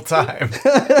of all time.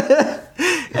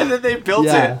 And then they built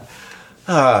it.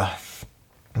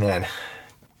 Man.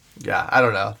 Yeah, I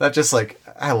don't know. That just like,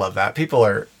 I love that. People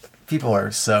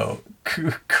are so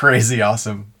crazy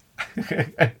awesome.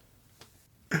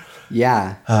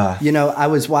 Yeah. You know, I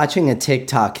was watching a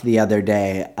TikTok the other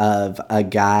day of a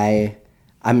guy.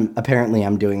 I'm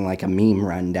doing like a meme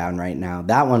rundown right now.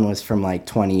 That one was from like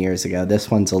 20 years ago. This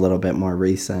one's a little bit more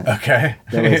recent. Okay.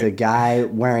 There was a guy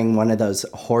wearing one of those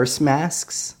horse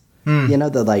masks. You know,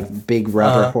 the like big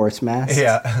rubber horse masks.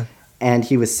 Yeah. And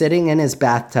he was sitting in his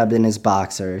bathtub in his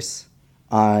boxers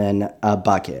on a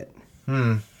bucket.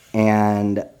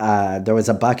 And there was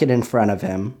a bucket in front of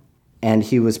him. And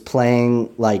he was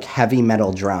playing like heavy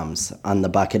metal drums on the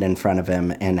bucket in front of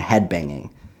him and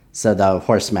headbanging. So the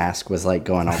horse mask was like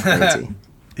going all crazy.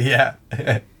 Yeah.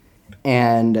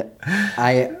 And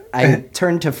I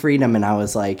turned to Freedom and I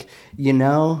was like, you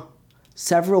know,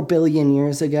 several billion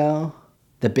years ago,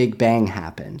 the Big Bang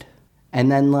happened.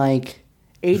 And then like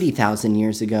 80,000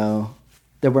 years ago,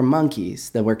 there were monkeys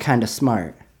that were kind of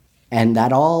smart. And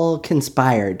that all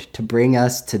conspired to bring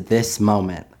us to this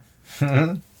moment.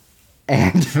 And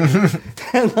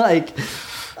like,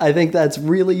 I think that's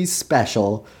really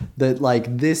special that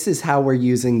like, this is how we're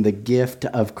using the gift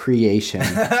of creation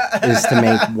is to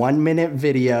make 1 minute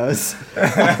videos.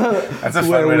 That's a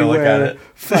fun way to look at it.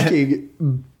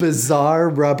 Fucking bizarre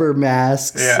rubber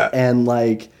masks and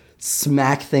like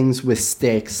smack things with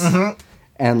sticks.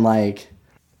 And like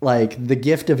the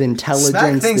gift of intelligence,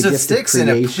 smack things the with gift sticks of in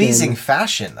creation. a pleasing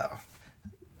fashion, though.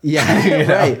 Yeah,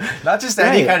 right. Not just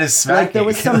any kind of smacking. Like there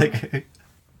was some,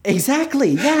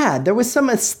 exactly, yeah. There was some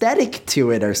aesthetic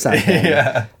to it or something.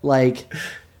 Yeah. Like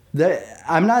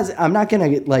I'm not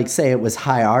gonna like say it was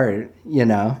high art, you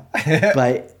know,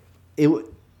 but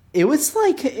it was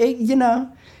like you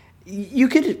know. You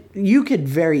could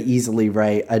very easily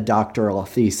write a doctoral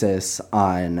thesis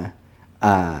on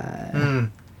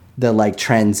the like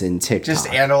trends in TikTok. Just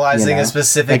analyzing a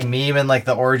specific meme and like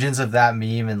the origins of that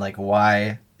meme and like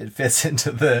why it fits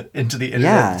into the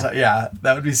internet. Yeah,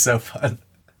 that would be so fun.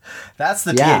 That's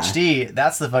the PhD.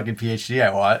 That's the fucking PhD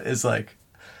I want. Is like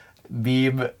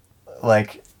meme,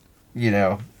 like, you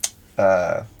know,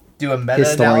 do a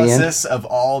meta-analysis of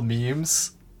all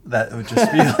memes. That would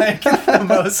just be like the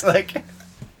most like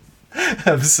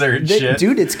absurd shit.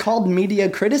 Dude, it's called media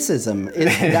criticism.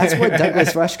 That's what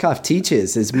Douglas Rushkoff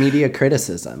teaches is media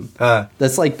criticism.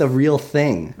 That's like the real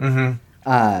thing.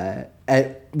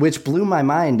 Which blew my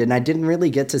mind. And I didn't really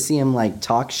get to see him like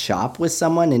talk shop with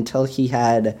someone until he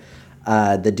had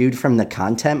the dude from the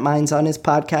Content Mines on his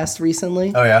podcast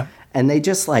recently. Oh, yeah? And they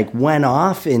just like went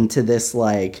off into this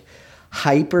like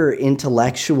hyper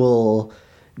intellectual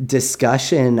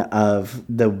discussion of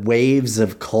the waves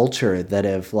of culture that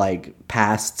have like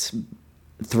passed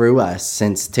through us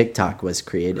since TikTok was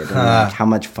created, and like how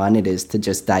much fun it is to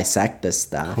just dissect this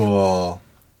stuff. Cool.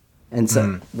 And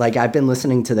so, like, I've been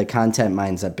listening to the Content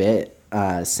Minds a bit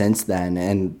since then,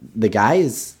 and the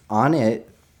guys on it,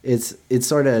 it's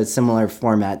sort of a similar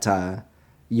format to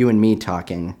you and me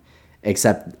talking,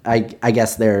 except I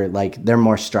guess they're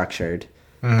more structured.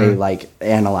 They like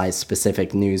analyze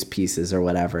specific news pieces or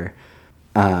whatever,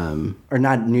 or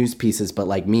not news pieces, but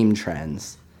like meme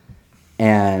trends.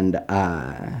 And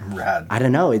Rad. I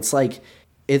don't know. It's like,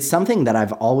 it's something that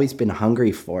I've always been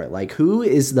hungry for. Like, who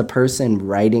is the person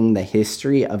writing the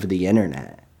history of the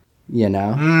internet? You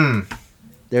know?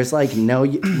 There's like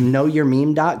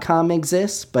knowyourmeme.com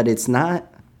exists, but it's not.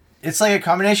 It's like a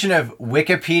combination of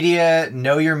Wikipedia,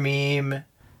 Know Your Meme,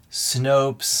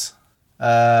 Snopes,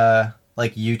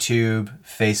 like YouTube,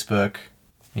 Facebook,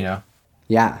 you know?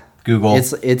 Yeah. Google.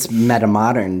 It's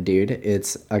meta-modern, dude.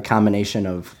 It's a combination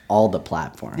of all the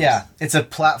platforms. Yeah, it's a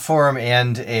platform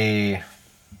and I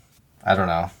don't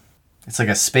know. It's like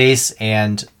a space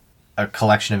and a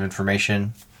collection of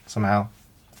information somehow.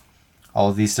 All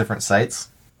of these different sites.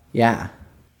 Yeah.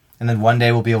 And then one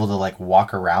day we'll be able to like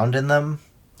walk around in them,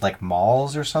 like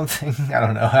malls or something. I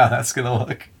don't know how that's going to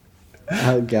look.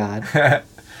 Oh, God. How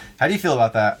do you feel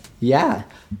about that? Yeah.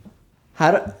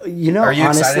 Are you honestly,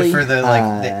 excited for the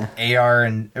like the AR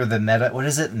or the meta? What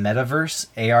is it? Metaverse,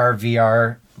 AR,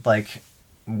 VR, like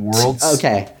worlds.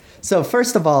 Okay, so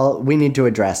first of all, we need to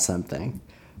address something,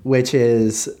 which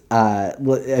is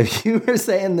you were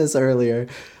saying this earlier.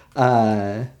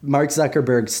 Mark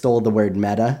Zuckerberg stole the word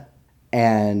meta,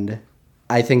 and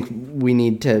I think we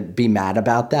need to be mad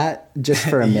about that just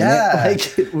for a minute. Yeah.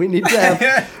 Like we need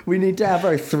to have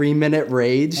our 3-minute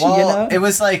rage. Well, you know, it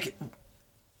was like.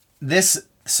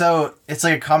 So it's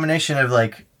like a combination of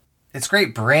like, it's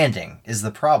great branding is the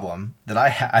problem that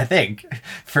I think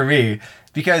for me,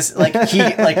 because like he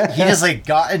just like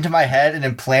got into my head and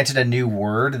implanted a new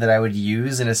word that I would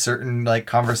use in a certain like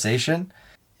conversation.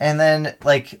 And then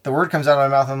like the word comes out of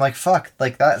my mouth. And I'm like, fuck,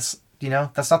 like that's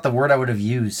not the word I would have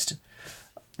used.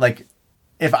 Like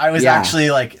if I was actually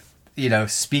like,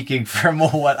 speaking from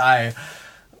what I,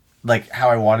 like how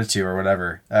I wanted to or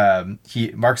whatever.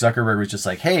 Mark Zuckerberg was just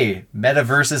like, hey,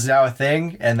 metaverse is now a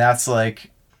thing. And that's like,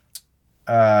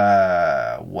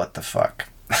 what the fuck?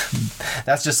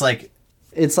 That's just like,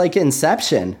 it's like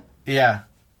Inception. Yeah,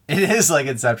 it is like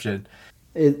Inception.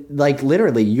 It, like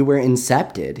literally you were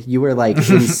incepted. You were like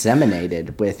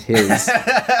inseminated with his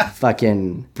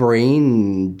fucking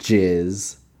brain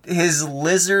jizz. His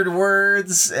lizard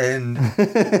words and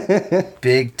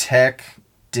big tech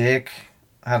dick.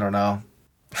 I don't know.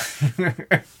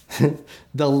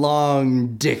 The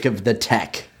long dick of the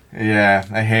tech. Yeah,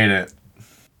 I hate it.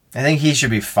 I think he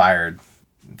should be fired.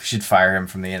 We should fire him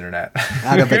from the internet.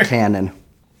 Out of a cannon.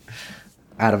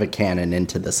 Out of a cannon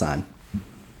into the sun.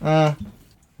 I'm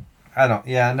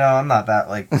not that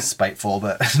like spiteful,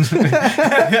 but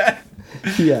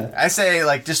yeah. I say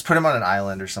like just put him on an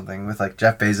island or something with like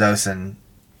Jeff Bezos and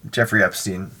Jeffrey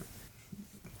Epstein.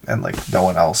 And like no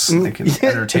one else, they can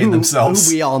entertain themselves.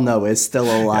 Who we all know is still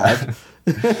alive.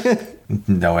 Yeah.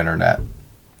 No internet,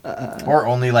 or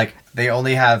only like they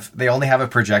only have a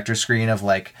projector screen of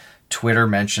like Twitter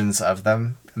mentions of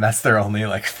them, and that's their only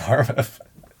like form of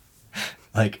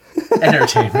like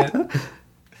entertainment.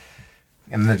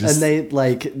 And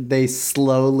they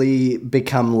slowly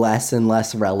become less and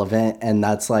less relevant, and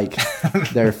that's like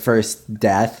their first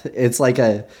death. It's like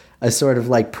a sort of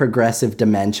like progressive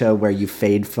dementia where you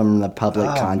fade from the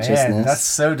public consciousness. Man, that's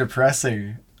so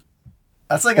depressing.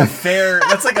 That's like a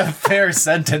fair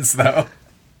sentence though.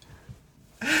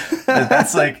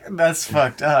 That's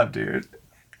fucked up, dude.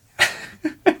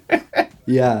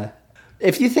 Yeah.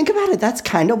 If you think about it, that's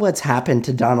kind of what's happened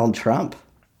to Donald Trump.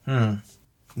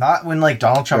 Not when like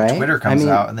Donald Trump Right? Twitter comes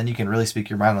out and then you can really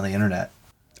speak your mind on the internet.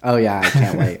 Oh yeah, I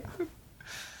can't wait.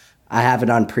 I have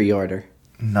it on pre-order.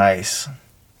 Nice.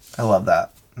 I love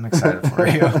that. I'm excited for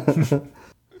you.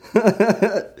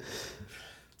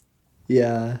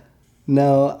 Yeah.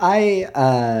 No,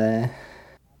 I'm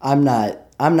not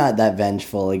that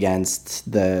vengeful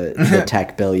against the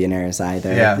tech billionaires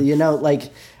either. Yeah. You know, like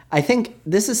I think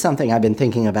this is something I've been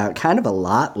thinking about kind of a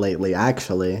lot lately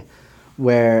actually,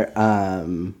 where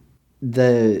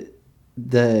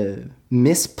the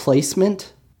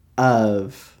misplacement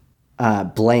of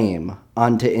blame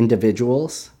onto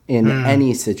individuals in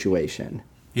any situation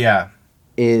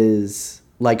is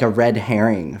like a red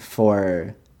herring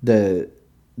for the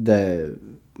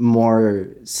more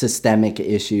systemic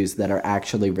issues that are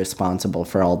actually responsible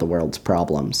for all the world's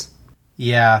problems.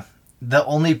 Yeah.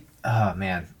 Oh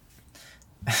man.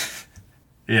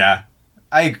 Yeah.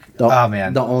 Oh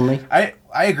man, the only. I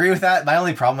agree with that. My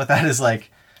only problem with that is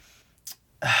like,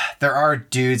 there are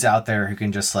dudes out there who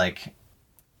can just like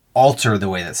alter the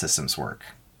way that systems work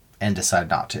and decide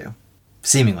not to,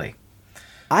 seemingly.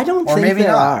 I don't think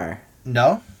there are.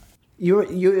 No.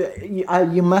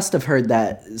 You must have heard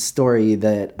that story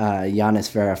that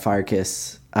Yanis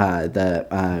Varoufakis,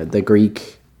 the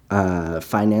Greek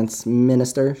finance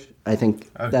minister, I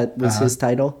think that was his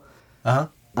title.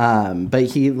 But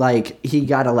he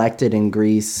got elected in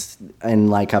Greece in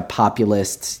like a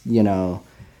populist,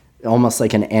 almost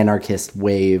like an anarchist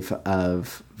wave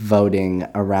of voting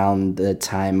around the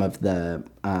time of the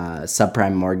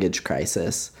subprime mortgage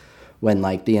crisis, when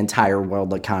like the entire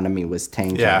world economy was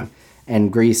tanking. Yeah.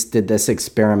 And Greece did this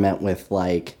experiment with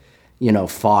like,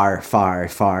 far, far,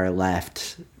 far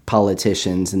left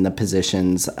politicians in the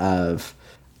positions of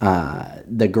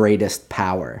the greatest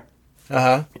power.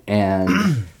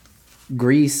 And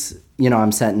Greece,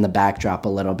 I'm setting the backdrop a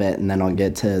little bit, and then I'll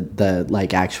get to the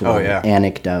like actual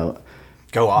anecdote.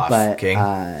 Go off, but, King.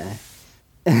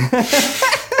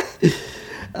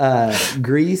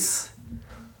 Greece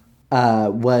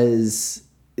was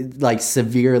like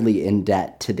severely in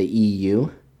debt to the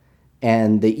EU,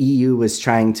 and the EU was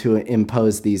trying to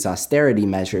impose these austerity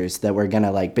measures that were going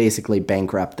to like basically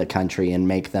bankrupt the country and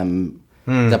make them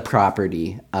the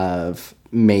property of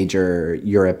major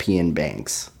European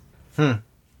banks.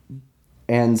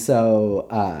 And so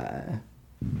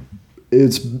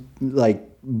it's like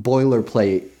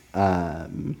boilerplate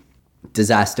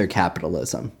disaster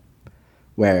capitalism,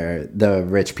 where the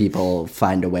rich people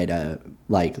find a way to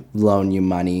like loan you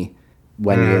money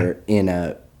when you're in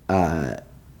a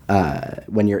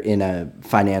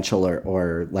financial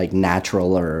or like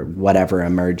natural or whatever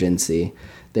emergency.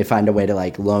 They find a way to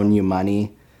like loan you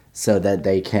money so that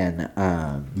they can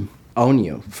own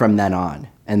you from then on,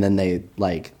 and then they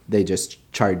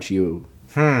just charge you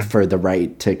for the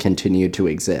right to continue to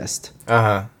exist.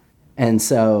 And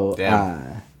so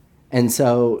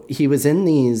he was in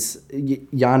these.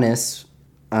 Giannis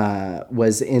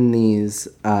was in these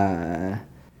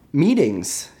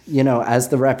meetings. As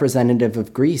the representative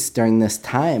of Greece during this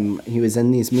time, he was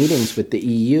in these meetings with the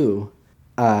EU,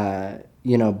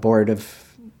 board of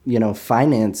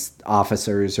finance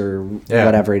officers or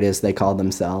whatever it is they call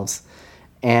themselves.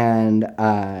 And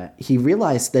he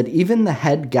realized that even the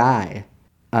head guy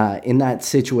in that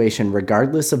situation,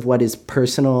 regardless of what his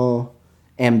personal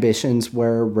ambitions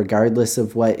were, regardless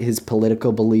of what his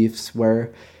political beliefs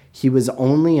were, he was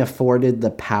only afforded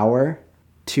the power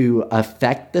to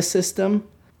affect the system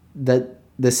that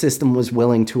the system was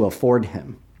willing to afford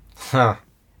him.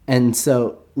 And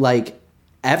so, like,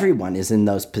 everyone is in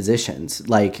those positions,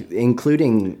 like,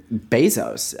 including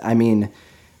Bezos. I mean,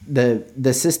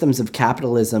 the systems of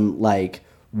capitalism, like,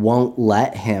 won't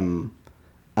let him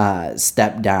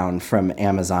step down from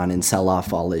Amazon and sell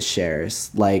off all his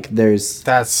shares. Like, there's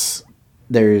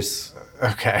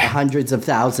hundreds of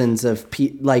thousands of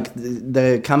people, like,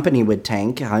 the company would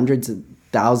tank. Hundreds of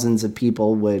thousands of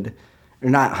people would, or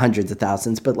not hundreds of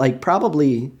thousands, but like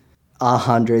probably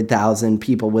 100,000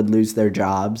 people would lose their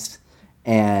jobs,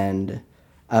 and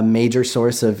a major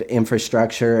source of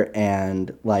infrastructure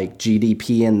and like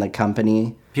GDP in the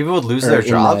company. People would lose their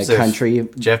jobs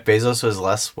if Jeff Bezos was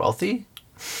less wealthy?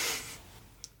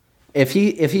 If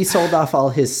he sold off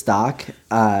all his stock,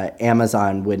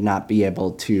 Amazon would not be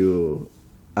able to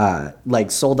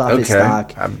sold off his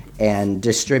stock and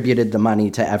distributed the money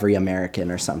to every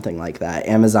American or something like that.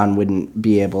 Amazon wouldn't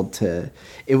be able to.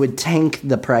 It would tank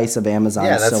the price of Amazon.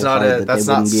 Yeah, that's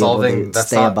not solving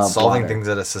things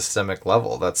at a systemic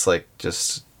level. That's like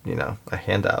just a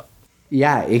handout.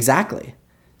 Yeah, exactly.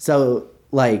 So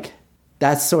like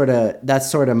that's sort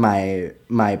of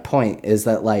my point, is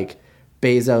that like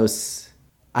Bezos,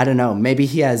 I don't know, maybe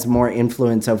he has more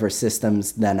influence over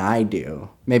systems than I do.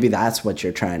 Maybe that's what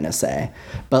you're trying to say.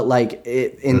 But like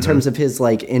in terms of his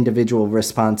like individual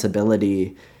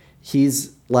responsibility,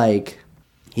 he's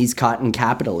caught in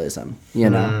capitalism,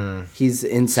 He's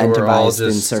incentivized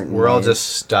in certain ways. We're all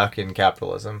just stuck in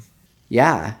capitalism.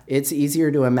 Yeah, it's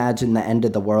easier to imagine the end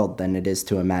of the world than it is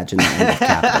to imagine the end of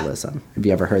capitalism. Have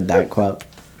you ever heard that quote?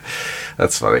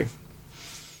 That's funny.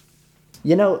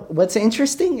 What's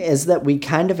interesting is that we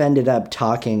kind of ended up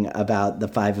talking about the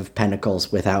Five of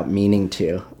Pentacles without meaning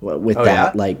to, with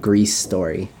like Greece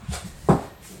story.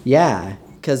 Yeah,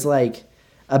 because like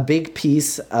a big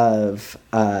piece of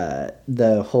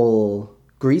the whole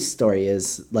Greece story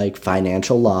is like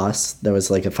financial loss. There was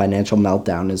like a financial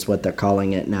meltdown is what they're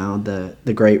calling it now,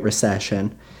 the Great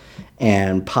Recession,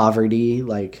 and poverty.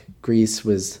 Like Greece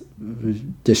was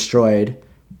destroyed,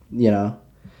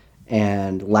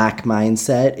 and lack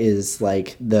mindset is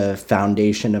like the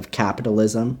foundation of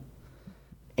capitalism.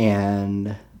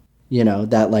 And, you know,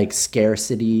 that like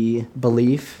scarcity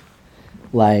belief,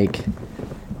 like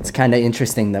it's kind of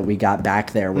interesting that we got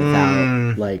back there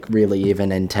without like really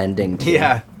even intending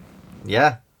to.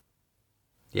 Yeah,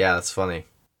 that's funny.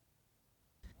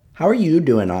 How are you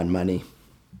doing on money?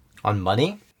 On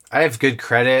money? I have good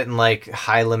credit and like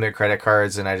high limit credit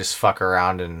cards, and I just fuck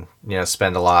around and, you know,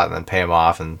 spend a lot and then pay them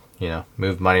off and, you know,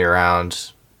 move money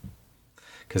around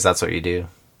because that's what you do.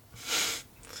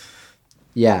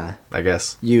 Yeah. I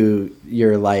guess.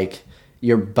 You're like,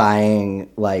 you're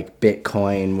buying like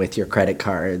Bitcoin with your credit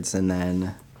cards and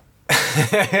then.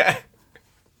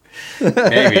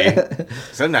 Maybe.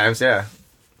 Sometimes, yeah.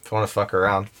 If I want to fuck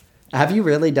around. Have you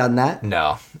really done that?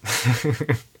 No.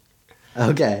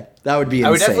 Okay. That would be insane. I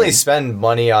would definitely spend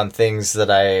money on things that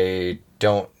I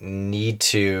don't need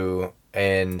to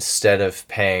instead of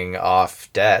paying off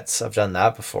debts. I've done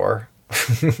that before.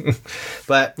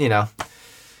 But, you know,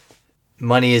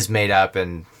 money is made up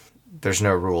and there's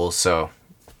no rules, so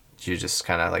you just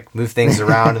kind of like move things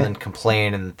around and then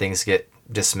complain and things get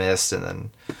dismissed, and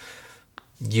then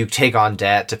you take on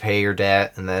debt to pay your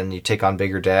debt, and then you take on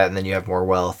bigger debt, and then you have more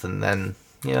wealth, and then,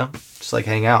 you know, just like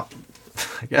hang out.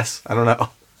 I guess. I don't know.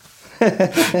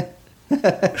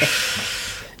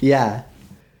 Yeah.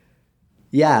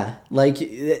 Yeah. Like,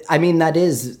 I mean, that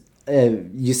is,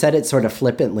 you said it sort of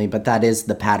flippantly, but that is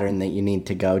the pattern that you need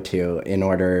to go to in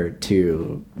order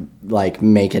to, like,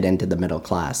 make it into the middle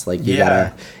class. Like, you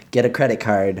gotta get a credit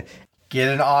card. Get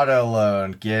an auto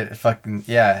loan. Get fucking,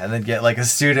 and then get, like, a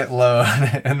student loan,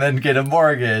 and then get a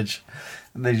mortgage.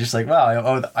 And they're just like,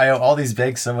 wow, I owe all these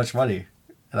banks so much money,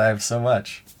 and I have so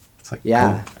much. It's like,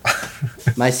 yeah.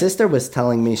 Cool. My sister was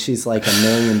telling me she's like $1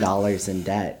 million in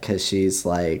debt because she's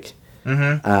like,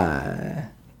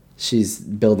 she's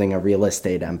building a real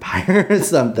estate empire or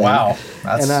something. Wow.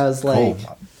 That's and I was like,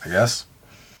 cool, I guess.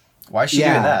 Why is she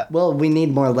doing that? Well, we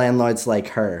need more landlords like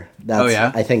her. That's,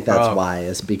 I think that's why,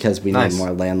 is because we need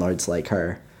more landlords like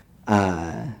her.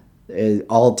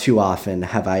 All too often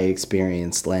have I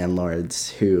experienced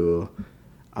landlords who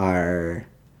are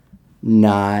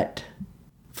not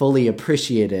fully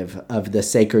appreciative of the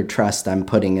sacred trust I'm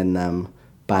putting in them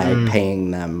by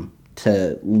paying them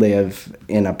to live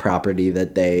in a property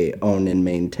that they own and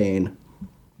maintain.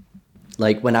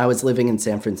 Like when I was living in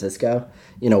San Francisco,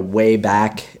 you know, way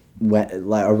back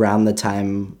around the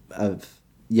time of,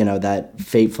 you know, that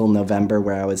fateful November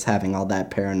where I was having all that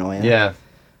paranoia. Yeah.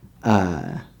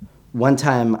 One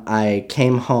time I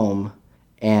came home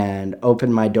and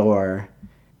opened my door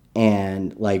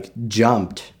and like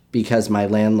jumped because my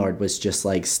landlord was just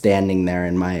like standing there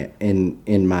in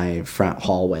my front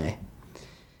hallway.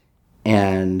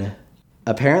 And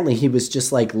apparently he was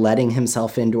just like letting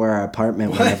himself into our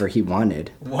apartment whenever he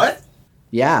wanted. What?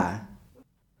 Yeah.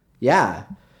 Yeah.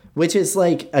 Which is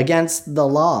like against the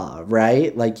law,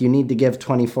 right? Like you need to give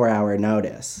 24-hour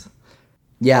notice.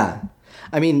 Yeah.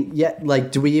 I mean, yeah,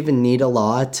 like do we even need a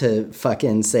law to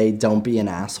fucking say don't be an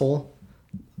asshole?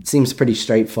 It seems pretty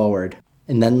straightforward.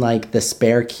 And then like the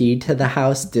spare key to the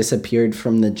house disappeared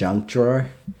from the junk drawer.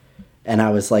 And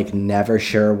I was like never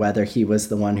sure whether he was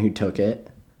the one who took it.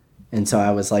 And so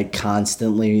I was like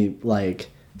constantly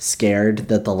like scared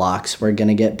that the locks were going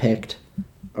to get picked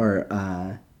or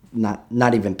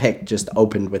not even picked, just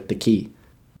opened with the key.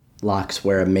 Locks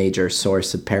were a major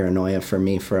source of paranoia for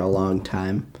me for a long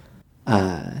time.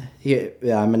 I'm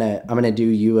gonna do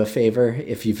you a favor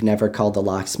if you've never called a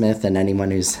locksmith, and anyone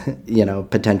who's, you know,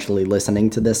 potentially listening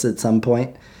to this at some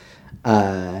point.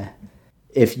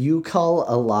 If you call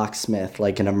a locksmith,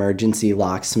 like an emergency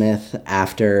locksmith,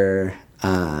 after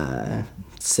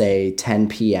say 10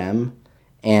 p.m.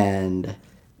 and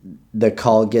the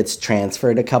call gets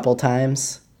transferred a couple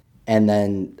times, and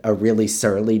then a really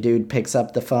surly dude picks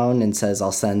up the phone and says,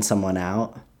 "I'll send someone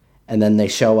out," and then they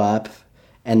show up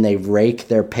and they rake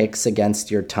their picks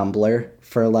against your tumbler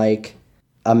for like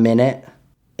a minute,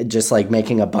 just like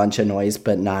making a bunch of noise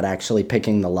but not actually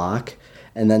picking the lock.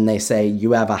 And then they say,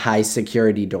 "You have a high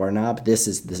security doorknob." This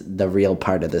is the real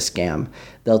part of the scam.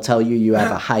 They'll tell you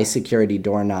have a high security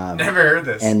doorknob. Never heard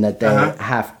this. And that they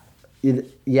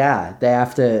they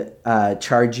have to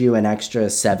charge you an extra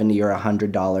 $70 or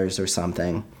 $100 or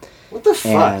something. What the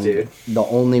fuck, and dude? The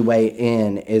only way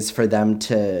in is for them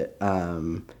to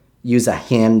use a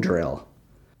hand drill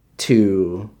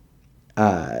to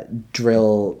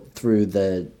drill through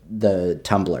the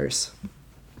tumblers.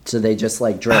 So they just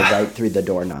like drill right through the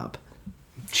doorknob.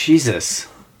 Jesus.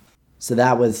 So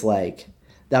that was right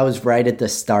at the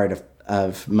start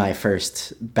of my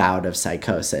first bout of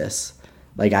psychosis.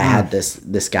 Like I had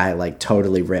this guy like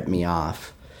totally rip me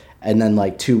off. And then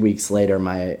like 2 weeks later,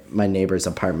 my neighbor's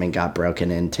apartment got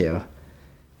broken into,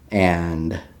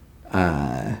 and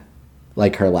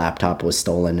like her laptop was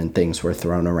stolen and things were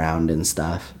thrown around and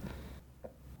stuff.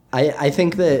 I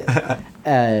think that,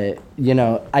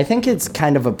 I think it's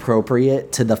kind of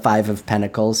appropriate to the Five of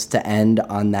Pentacles to end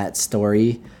on that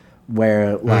story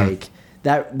where, like,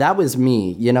 that was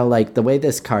me. Like, the way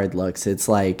this card looks, it's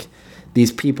like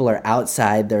these people are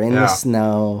outside, they're in the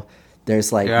snow,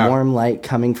 there's, like, warm light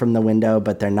coming from the window,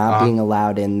 but they're not being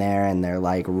allowed in there, and they're,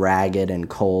 like, ragged and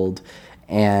cold.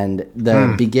 And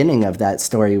the beginning of that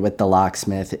story with the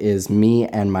locksmith is me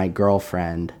and my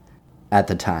girlfriend at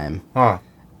the time.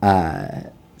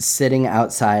 Sitting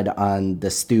outside on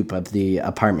the stoop of the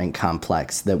apartment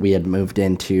complex that we had moved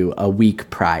into a week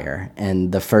prior.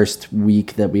 And the first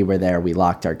week that we were there, we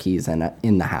locked our keys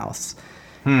in the house.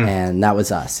 And that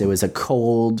was us. It was a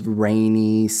cold,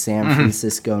 rainy San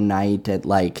Francisco night at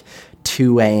like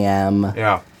 2 a.m.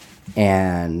 Yeah.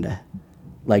 And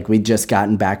like we'd just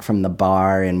gotten back from the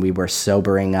bar and we were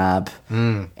sobering up.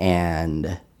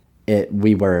 And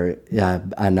we were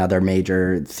another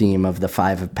major theme of the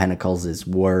Five of Pentacles is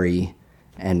worry,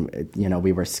 and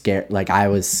we were scared. Like I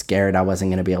was scared I wasn't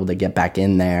going to be able to get back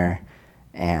in there,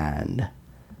 and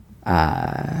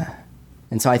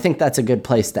so I think that's a good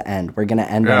place to end. We're going to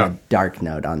end on a dark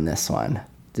note on this one.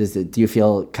 Do you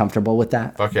feel comfortable with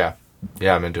that? Fuck yeah,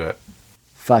 I'm into it.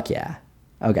 Fuck yeah.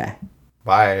 Okay.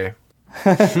 Bye.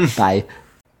 Bye.